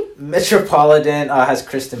 Metropolitan has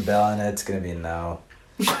Kristen Bell in it. It's gonna be no.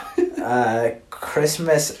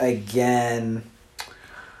 Christmas again.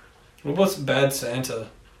 What's Bad Santa?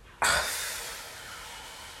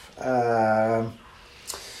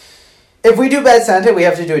 If we do Bad Santa, we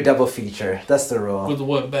have to do a double feature. That's the rule. With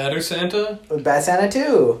what, Badder Santa? With Bad Santa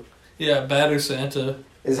 2. Yeah, Badder Santa.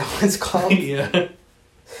 Is that what it's called? Yeah.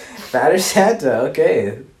 Badder Santa,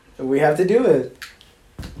 okay. We have to do it.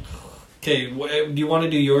 Okay, do you want to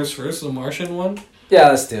do yours first, the Martian one? Yeah,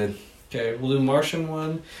 let's do it. Okay, we'll do Martian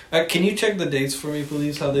one. Can you check the dates for me,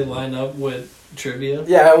 please, how they line up with trivia?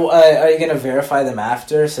 Yeah, are you going to verify them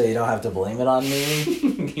after so you don't have to blame it on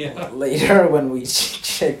me? Yeah. Later when we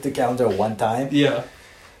check the calendar one time? Yeah.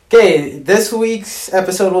 Okay, this week's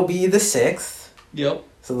episode will be the 6th. Yep.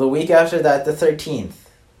 So the week after that, the 13th.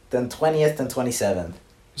 Then 20th and 27th.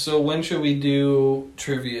 So when should we do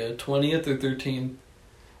trivia? 20th or 13th?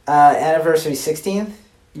 Anniversary 16th?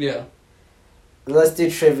 Yeah. Let's do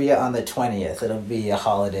trivia on the 20th. It'll be a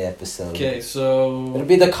holiday episode. Okay, so... It'll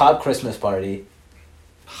be the Cobb Christmas party.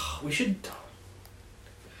 We should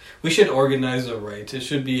organize it right. It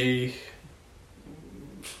should be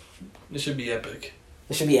epic.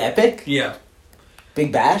 It should be epic? Yeah.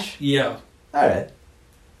 Big Bash? Yeah. Alright.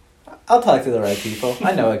 I'll talk to the right people.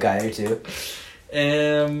 I know a guy or two.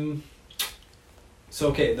 So,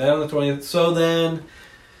 okay, that on the 20th. So then...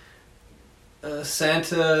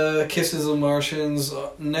 Santa Kisses the Martians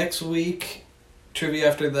next week, trivia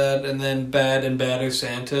after that, and then Bad and Badder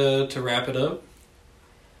Santa to wrap it up.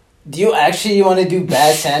 Do you actually want to do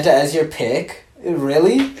Bad Santa as your pick?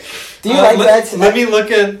 Really? Do you like Bad Santa?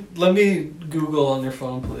 Let me Google on your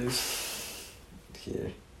phone, please.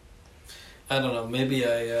 Here. I don't know, maybe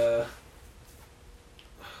God,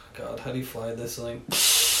 how do you fly this thing?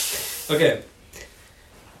 Okay.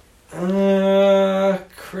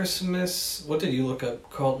 Christmas. What did you look up?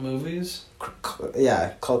 Cult movies?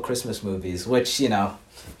 Yeah, called Christmas movies, which, not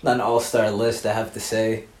an all-star list, I have to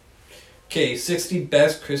say. Okay, 60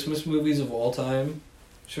 best Christmas movies of all time.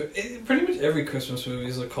 Sure, pretty much every Christmas movie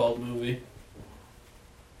is a cult movie.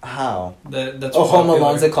 How? That's Home popular.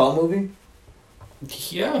 Alone's a cult movie?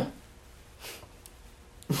 Yeah.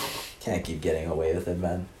 Can't keep getting away with it,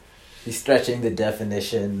 man. He's stretching the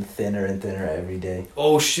definition thinner and thinner every day.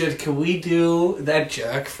 Oh shit, can we do that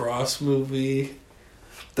Jack Frost movie?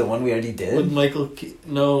 The one we already did? With Michael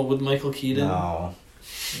Keaton? No.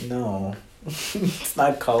 It's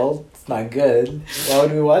not cult. It's not good. Why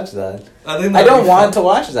would we watch that? I don't want to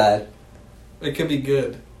watch that. It could be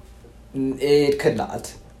good. It could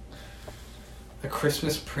not. A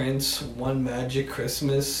Christmas Prince, One Magic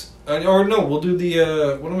Christmas. Or no, we'll do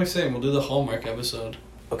the, what am I saying? We'll do the Hallmark episode.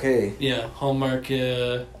 Okay. Yeah, Hallmark,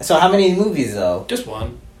 So how many movies, though? just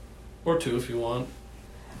one. Or two if you want.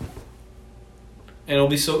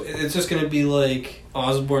 And it's just gonna be like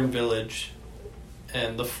Osborne Village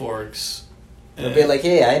and The Forks. It'll be like,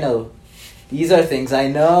 hey, I know. These are things I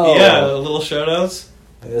know. Yeah, little shoutouts.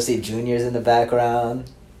 You'll see juniors in the background.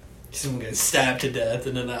 Someone gets stabbed to death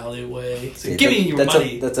in an alleyway. So See, give me your that's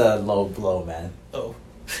money. That's a low blow, man. Oh.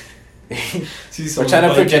 We're trying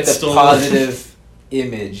to project a positive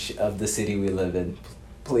image of the city we live in.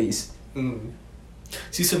 Please. Mm.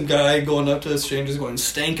 See some guy going up to strangers going,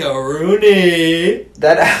 Stankaroonie!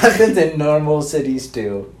 That happens in normal cities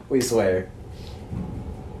too. We swear.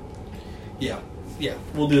 Yeah,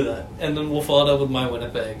 we'll do that. And then we'll follow it up with My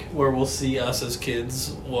Winnipeg, where we'll see us as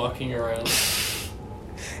kids walking around.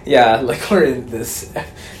 Yeah, like we're in this.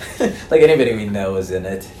 Like anybody we know is in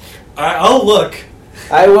it. I'll look.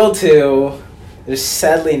 I will too. There's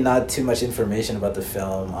sadly not too much information about the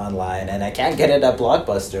film online, and I can't get it at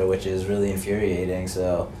Blockbuster, which is really infuriating,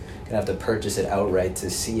 so I'm gonna have to purchase it outright to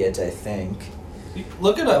see it, I think.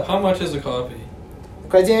 Look it up. How much is a copy? The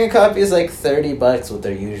Criterion copy is like $30 with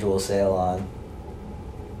their usual sale on.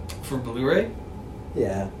 For Blu-ray?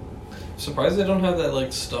 Yeah. Surprised they don't have that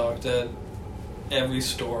like stocked at every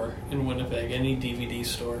store in Winnipeg, any DVD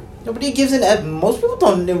store. Nobody gives an... Most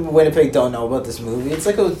people in Winnipeg don't know about this movie. It's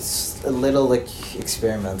like a little like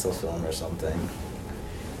experimental film or something.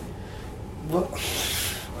 What?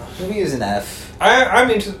 Maybe use an F. I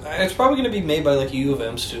mean, it's probably going to be made by like a U of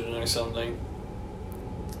M student or something.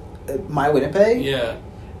 My Winnipeg? Yeah.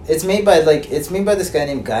 It's made by this guy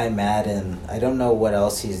named Guy Madden. I don't know what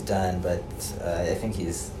else he's done, but I think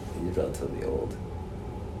he's relatively old.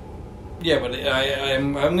 Yeah, but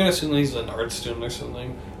I'm gonna assume he's an art student or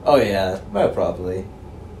something. Oh yeah, well, probably.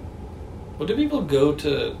 What do people go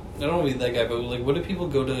to? I don't want to be that guy, but like, what do people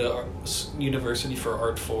go to university for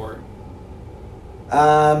art for?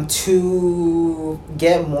 To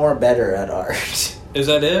get more better at art. Is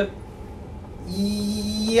that it?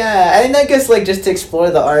 Yeah, and I guess like just to explore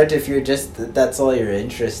the art if you're that's all you're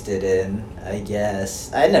interested in. I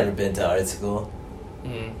guess I'd never been to art school.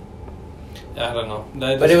 I don't know.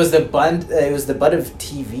 But it was the butt of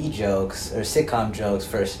TV jokes or sitcom jokes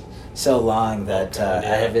for so long that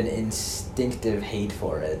I have an instinctive hate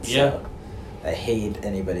for it. So yeah. I hate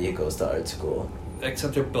anybody who goes to art school.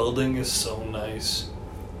 Except their building is so nice.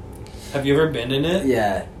 Have you ever been in it?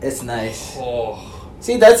 Yeah, it's nice. Oh.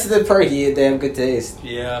 See, that's the part you damn good taste.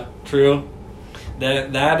 Yeah, true.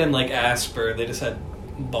 That and like Asper, they just had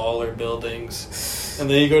baller buildings. And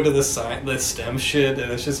then you go to the STEM shit,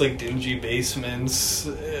 and it's just like dingy basements,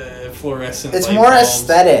 fluorescent. It's light more bulbs.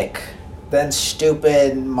 aesthetic than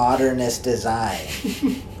stupid modernist design.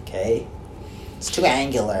 Okay? It's too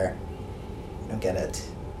angular. You don't get it.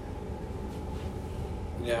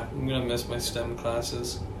 Yeah, I'm gonna miss my STEM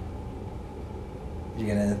classes. You're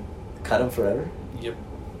gonna cut them forever? Yep.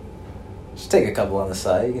 Just take a couple on the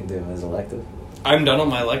side. You can do them as elective. I'm done on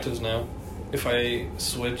my electives now. If I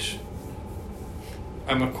switch,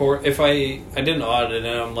 if I did an audit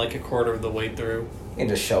and I'm like a quarter of the way through. You can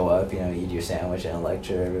just show up, eat your sandwich and a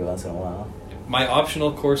lecture every once in a while. My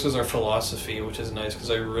optional courses are philosophy, which is nice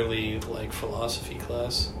because I really like philosophy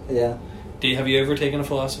class. Yeah. Have you ever taken a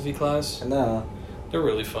philosophy class? No. They're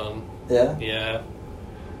really fun. Yeah? Yeah.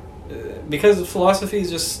 Because philosophy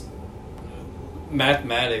is just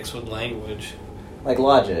mathematics with language. Like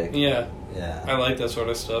logic. Yeah. Yeah. I like that sort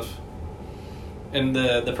of stuff. And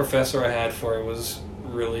the professor I had for it was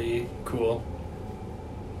really cool.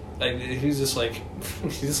 Like, he's just like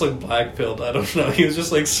black pilled. I don't know. He was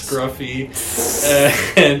just like scruffy,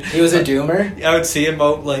 and He was a doomer? I would see him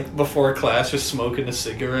out like before class, just smoking a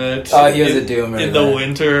cigarette. Oh, he was a doomer. in the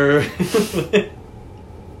winter.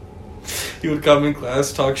 He would come in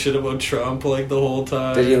class, talk shit about Trump like the whole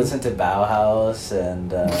time. Did you listen to Bauhaus and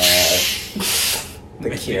The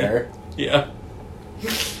Cure? Yeah.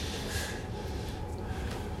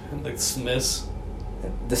 And like Smiths.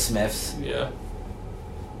 The Smiths? Yeah.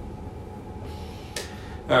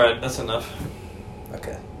 Alright, that's enough.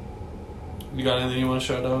 Okay. You got anything you want to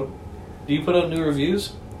shout out? Do you put out new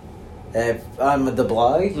reviews? On the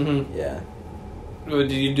blog? Mm-hmm. Yeah.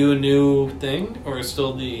 Did you do a new thing, or is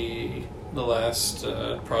still the last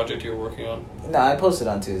project you're working on? No, I posted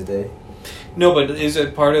on Tuesday. No, but is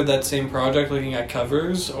it part of that same project, looking at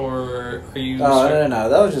covers, or are you? Oh, no.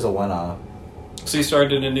 That was just a one-off. So you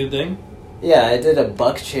started a new thing? Yeah, I did a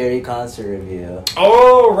Buck Cherry concert review.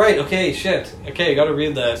 Oh, right. Okay, shit. Okay, I gotta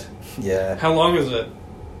read that. Yeah. How long is it?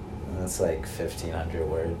 That's like 1,500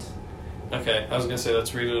 words. Okay, I was gonna say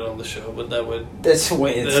let's read it on the show, but that would... That's too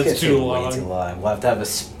That's too long. way too long. We'll have to have a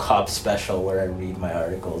cop special where I read my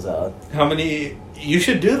articles out. How many... You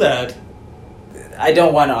should do that. I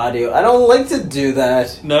don't want audio. I don't like to do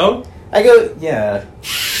that. No? I go, yeah.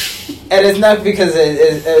 And it's not because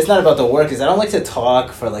it's not about the work. Is I don't like to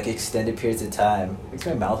talk for like extended periods of time. It makes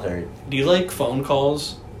my mouth hurt. Do you like phone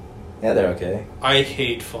calls? Yeah, they're okay. I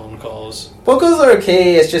hate phone calls. Phone calls are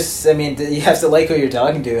okay. It's just, I mean, you have to like who you're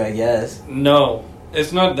talking to, I guess. No,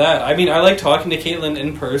 it's not that. I mean, I like talking to Caitlin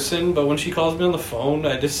in person, but when she calls me on the phone,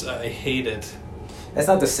 I hate it. It's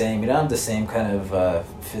not the same. You don't have the same kind of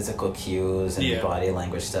physical cues and Yeah. body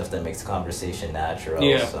language stuff that makes the conversation natural.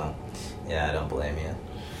 Yeah. So, yeah, I don't blame you.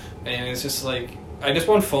 And it's just like, I just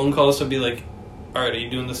want phone calls to be like, alright, are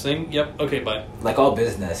you doing this thing? Yep, okay, bye. Like all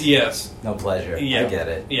business. Yes. No pleasure. Yeah. I get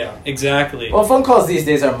it. Yeah, exactly. Well, phone calls these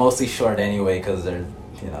days are mostly short anyway because they're,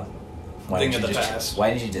 why Thing didn't of you the just past.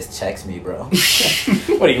 why didn't you just text me, bro?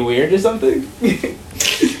 What, are you weird or something?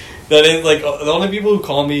 That is, like, the only people who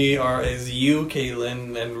call me is you,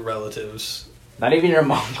 Caitlin, and relatives. Not even your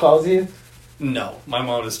mom calls you? No, my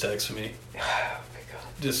mom just texts me. Oh my god.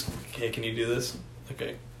 Just, hey, can you do this?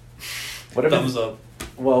 Okay. What if Thumbs up.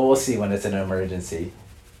 Well, we'll see when it's an emergency.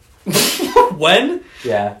 When?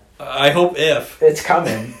 Yeah. I hope if. It's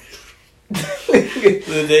coming.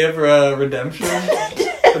 The day of redemption?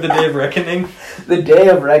 Or the day of reckoning? The day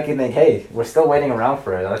of reckoning. Hey, we're still waiting around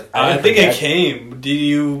for it. I didn't think it forget. came. Do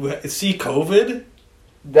you see COVID?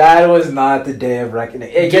 That was not the day of reckoning.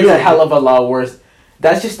 It gets Dude. a hell of a lot worse.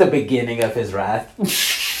 That's just the beginning of his wrath.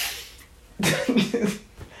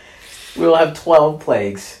 We will have 12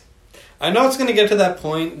 plagues. I know it's going to get to that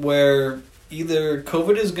point where either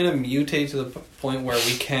COVID is going to mutate to the point where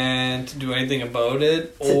we can't do anything about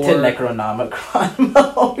it, To or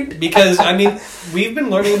Necronomicron mode. because I mean we've been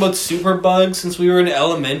learning about superbugs since we were in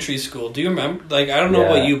elementary school. Do you remember? Like I don't know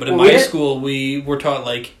about Yeah. you, but in Well, my we- school we were taught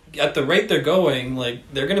like at the rate they're going, like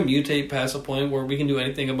they're going to mutate past a point where we can do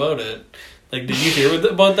anything about it. Like, did you hear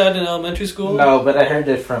about that in elementary school? No, but I heard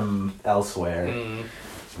it from elsewhere. Mm.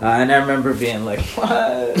 And I remember being like,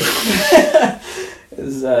 what?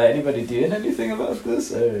 Is anybody doing anything about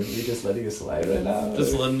this? Or are we just letting it slide right now?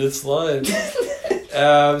 Just letting it slide.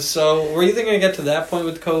 So, were you thinking to get to that point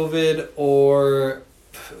with COVID, or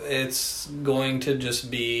it's going to just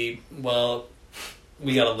be, well,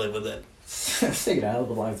 we gotta live with it? It's taken a hell of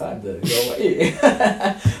a long time to go away.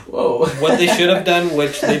 Whoa. What they should have done,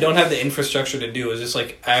 which they don't have the infrastructure to do, is just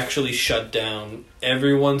like actually shut down.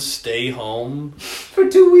 Everyone stay home For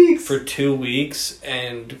 2 weeks. for 2 weeks,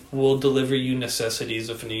 and we'll deliver you necessities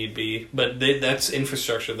if need be. But that's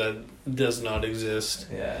infrastructure that does not exist.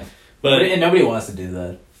 Yeah. But And nobody wants to do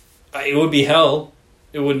that. it would be hell.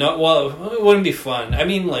 It would not. Well, it wouldn't be fun. I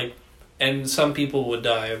mean, like, and some people would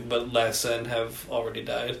die, but less than have already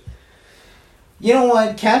died. You know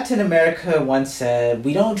what? Captain America once said,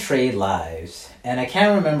 "We don't trade lives." And I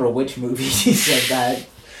can't remember which movie he said that,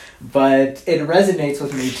 but it resonates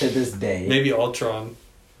with me to this day. Maybe Ultron.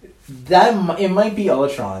 It might be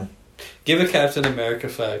Ultron. Give a Captain America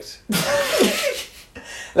fact.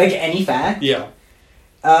 Like any fact? Yeah.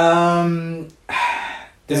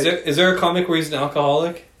 Is there a comic where he's an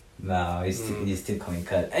alcoholic? No, he's too clean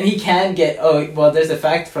cut, and he can't get. Oh well, there's a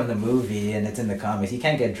fact from the movie, and it's in the comics. He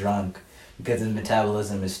can't get drunk because his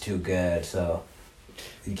metabolism is too good, so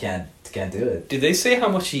he can't do it. Did they say how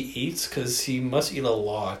much he eats? Because he must eat a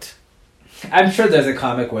lot. I'm sure there's a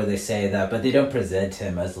comic where they say that, but they don't present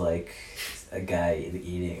him as like a guy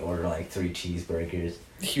eating or like 3 cheeseburgers.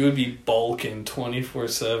 He would be bulking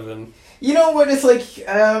 24/7. You know what? It's like,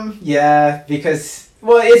 yeah, because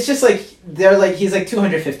well, it's just like he's like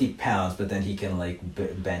 250 pounds, but then he can like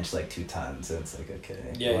bench like 2 tons. So it's like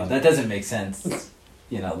okay, Yeah. well, that doesn't make sense,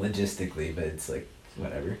 logistically, but it's like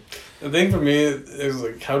whatever. The thing for me is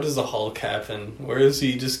like, how does the Hulk happen? Where is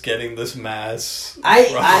he just getting this mass?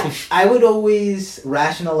 I would always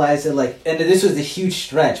rationalize it like, and this was a huge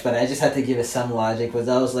stretch, but I just had to give it some logic. Was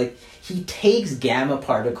I was like, he takes gamma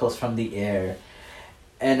particles from the air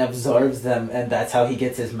and absorbs them, and that's how he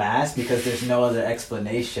gets his mass, because there's no other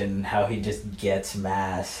explanation how he just gets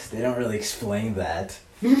mass. They don't really explain that.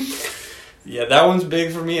 Yeah, that one's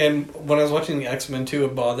big for me. And when I was watching the X-Men too,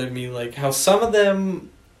 it bothered me like how some of them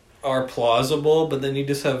are plausible, but then you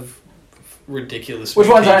just have ridiculous Which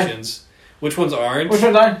ones aren't? mutations. Which ones aren't? Which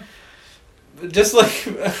ones aren't? Just like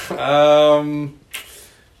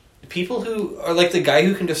people who are like the guy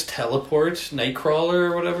who can just teleport,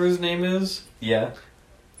 Nightcrawler or whatever his name is. Yeah.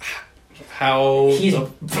 How He's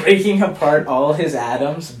breaking apart all his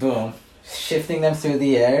atoms, boom, shifting them through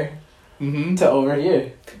the air Mhm. to over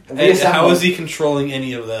here. And how is he controlling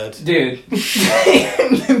any of that? Dude,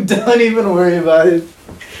 don't even worry about it.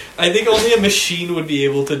 I think only a machine would be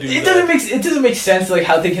able to do It that. doesn't make sense like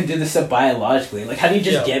how they can do this stuff biologically. Like how do you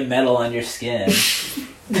just Yeah. get metal on your skin?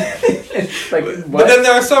 Like But what? then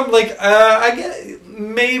there are some like I get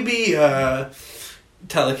maybe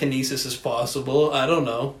telekinesis is possible. I don't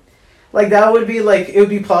know. Like that would be like, it would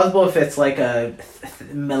be plausible if it's like a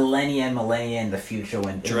millennia in the future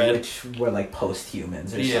when Dread. which were like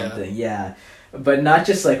post-humans or Yeah. something. Yeah. But not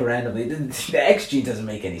just like randomly. The X gene doesn't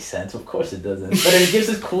make any sense. Of course it doesn't. But it gives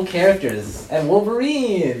us cool characters. And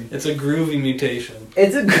Wolverine. It's a groovy mutation.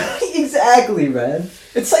 It's a exactly, man.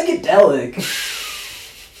 It's psychedelic.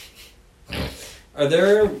 Are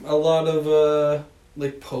there a lot of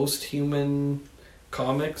like post-human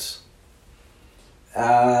comics?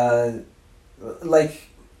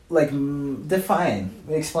 Define,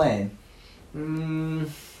 explain.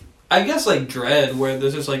 I guess like Dread, where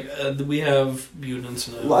there's just like we have mutants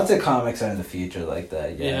now. Lots of comics are in the future like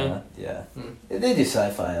that. Yeah. Yeah. Hmm. They do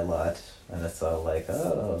sci-fi a lot, and it's all like,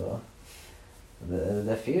 oh,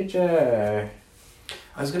 the future.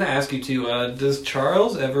 I was gonna ask you too. Does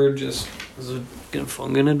Charles ever just is a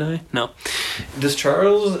phone gonna die? No. Does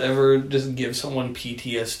Charles ever just give someone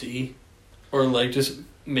PTSD, or like just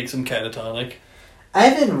makes them catatonic? I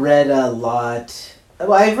haven't read a lot.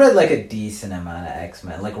 Well, I've read like a decent amount of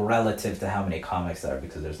X-Men, like relative to how many comics there are,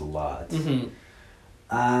 because there's a lot. Mm-hmm.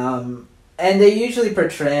 And they usually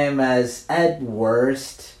portray him as, at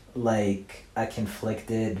worst, like a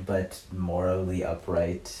conflicted but morally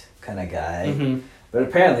upright kind of guy. Mm-hmm. But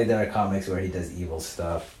apparently there are comics where he does evil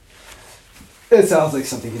stuff. It sounds like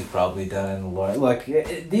something he's probably done in the lore. Look,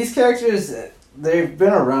 these characters, they've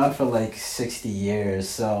been around for like 60 years,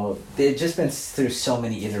 so they've just been through so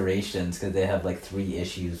many iterations because they have like 3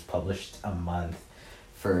 issues published a month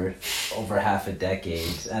for over half a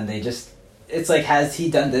decade, and they just, it's like, has he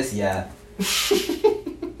done this? Yeah.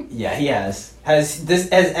 Yeah, he has. Has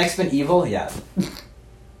X been evil? Yeah.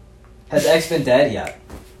 Has X been dead? Yeah.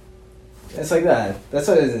 It's like that. That's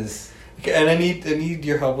what it is. Okay, and I need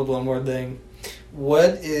your help with one more thing.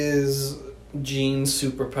 What is Jean's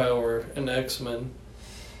superpower in X-Men?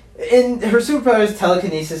 In her superpower is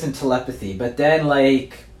telekinesis and telepathy, but then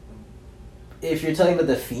like, if you're talking about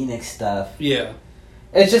the Phoenix stuff, Yeah.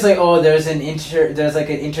 it's just like, oh, there's like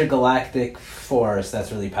an intergalactic force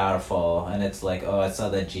that's really powerful, and it's like, oh, I saw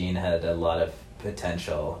that Jean had a lot of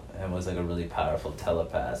potential and was like a really powerful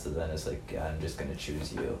telepath, so then it's like, I'm just gonna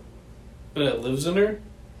choose you. But it lives in her?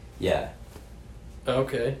 Yeah.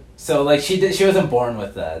 Okay. So like she wasn't born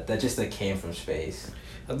with that. That just like came from space.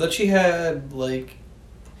 I thought she had, like,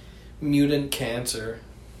 mutant cancer.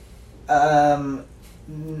 Where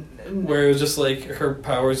it was just like her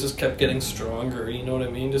powers just kept getting stronger, you know what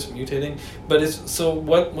I mean? Just mutating. But it's so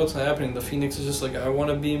what's happening? The Phoenix is just like, I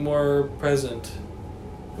want to be more present.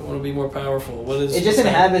 I want to be more powerful. What is It just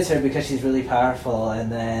inhabits her because she's really powerful,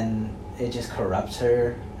 and then it just corrupts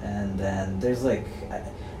her. And then there's like,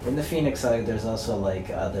 in the Phoenix saga, there's also like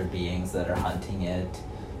other beings that are hunting it,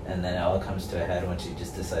 and then it all comes to a head when she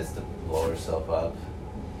just decides to blow herself up.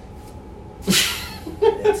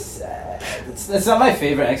 It's sad. It's not my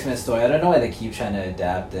favorite X-Men story. I don't know why they keep trying to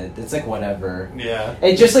adapt it. It's like whatever. Yeah.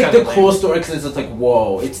 It's just like kinda the cool lame. story because it's like,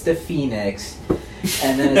 whoa, it's the Phoenix,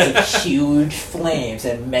 and then it's like huge flames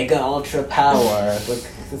and mega ultra power. Like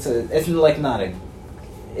it's like not a.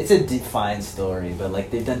 It's a defined story, but like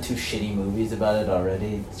they've done 2 shitty movies about it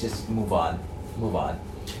already. Just move on.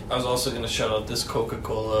 I was also going to shout out this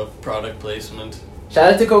Coca-Cola product placement.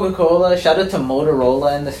 Shout out to Coca-Cola. Shout out to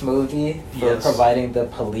Motorola in this movie for Yes. providing the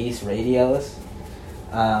police radios.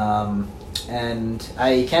 And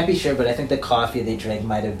I can't be sure, but I think the coffee they drank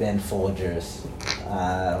might have been Folgers.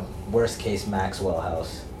 Worst case, Maxwell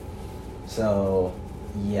House. So,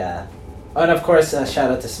 yeah. Oh, and of course,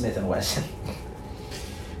 shout out to Smith & Wesson.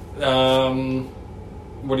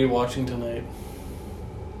 What are you watching tonight?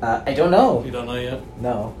 I don't know. You don't know yet?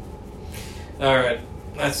 No. Alright,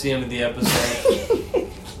 that's the end of the episode.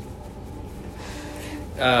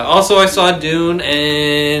 Also, I saw Dune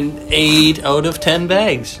and 8 out of 10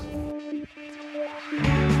 bags.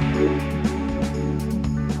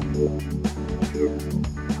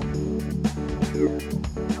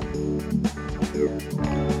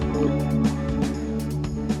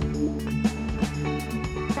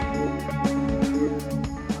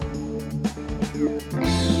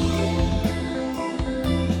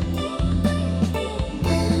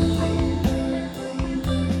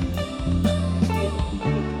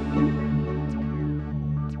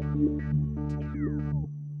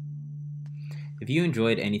 If you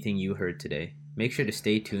enjoyed anything you heard today, make sure to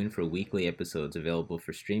stay tuned for weekly episodes available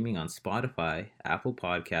for streaming on Spotify, Apple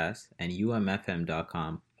Podcasts, and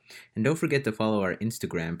umfm.com. And don't forget to follow our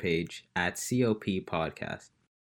Instagram page at COP Podcast.